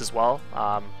really nice as well.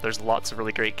 There's lots of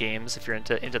really great games if you're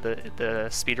into the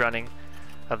speedrunning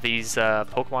of these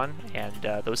Pokemon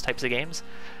and those types of games.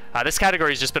 This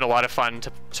category has just been a lot of fun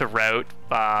to route.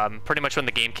 Pretty much when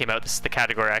the game came out, this is the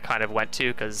category I kind of went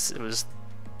to because it was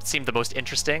seemed the most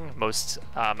interesting, most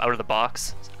out of the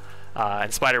box.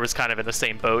 And Spider was kind of in the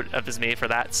same boat as me for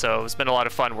that, so it's been a lot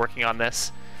of fun working on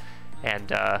this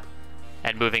and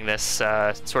moving this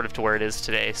sort of to where it is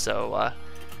today. So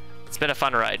it's been a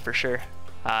fun ride for sure.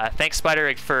 Thanks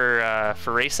Spiderc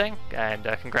for racing, and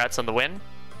congrats on the win.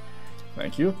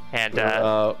 Thank you. And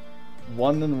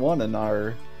 1-1 in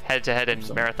our head-to-head in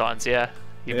marathons. Yeah,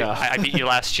 I beat you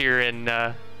last year in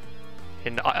the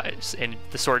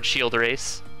Sword Shield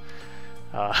race.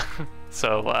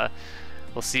 So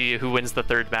we'll see who wins the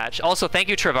third match. Also, thank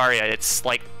you, Travaria. It's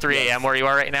like 3 a.m. where you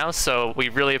are right now, so we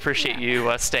really appreciate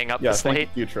you staying up this late.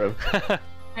 Thank you, Trev.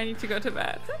 I need to go to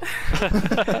bed.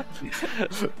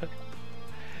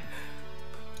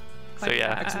 So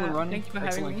yeah, excellent running. Thank you for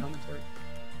having me. Commentary.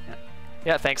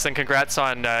 Yeah, thanks, and congrats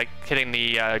on hitting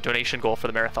the donation goal for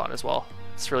the marathon as well.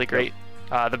 It's really great.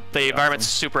 The environment's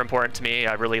super important to me.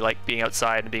 I really like being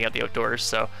outside and being out the outdoors,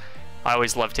 so I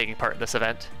always love taking part in this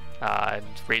event and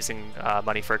raising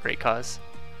money for a great cause.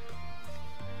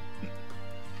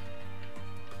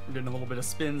 We're getting a little bit of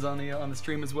spins on the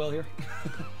stream as well here,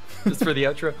 just for the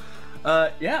outro.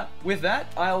 Yeah, with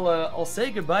that, I'll say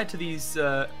goodbye to these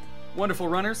wonderful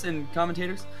runners and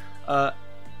commentators,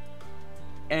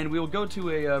 and we'll go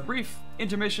to a brief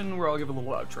intermission where I'll give a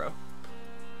little outro.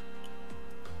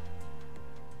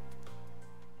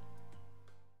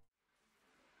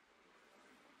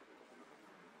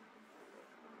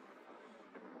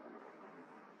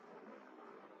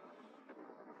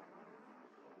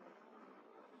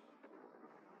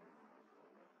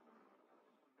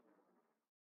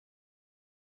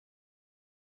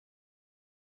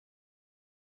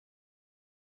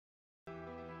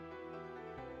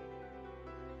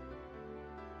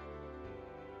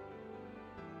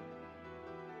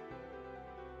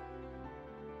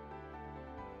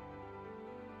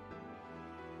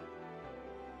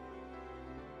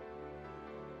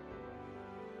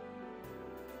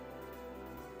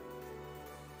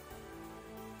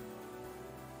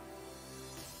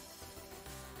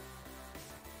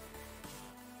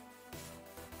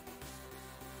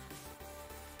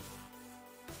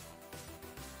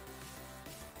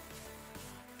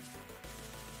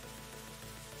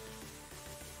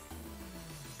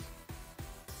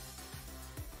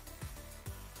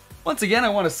 Once again, I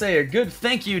want to say a good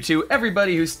thank you to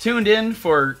everybody who's tuned in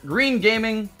for Green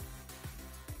Gaming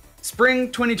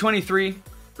Spring 2023.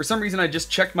 For some reason, I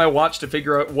just checked my watch to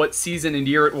figure out what season and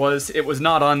year it was. It was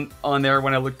not on there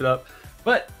when I looked it up.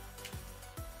 But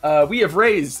we have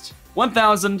raised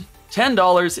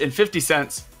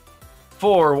 $1,010.50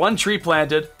 for one tree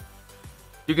planted.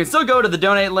 You can still go to the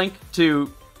donate link to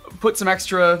put some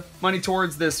extra money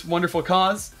towards this wonderful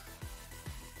cause.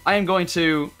 I am going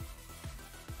to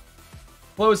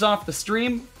close off the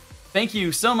stream. Thank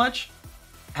you so much.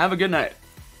 Have a good night.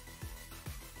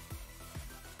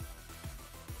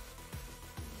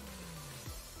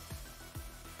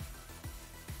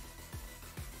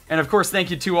 And of course, thank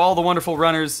you to all the wonderful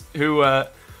runners who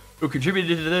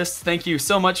contributed to this. Thank you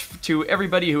so much to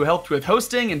everybody who helped with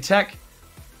hosting and tech.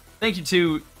 Thank you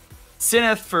to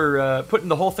Sineth for putting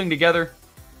the whole thing together.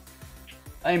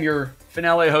 I am your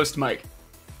finale host, Mike.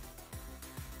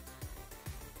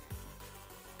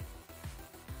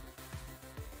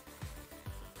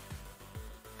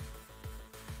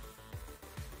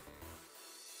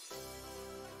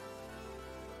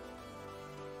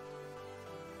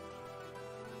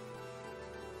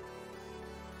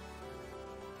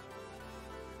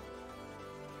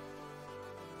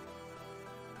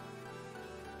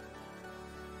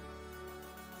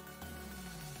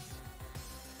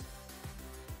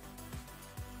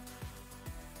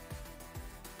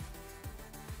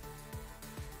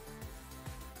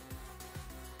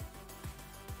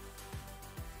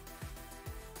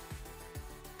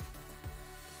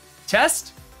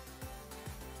 Test?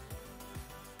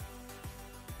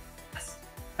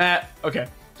 Okay,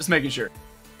 just making sure.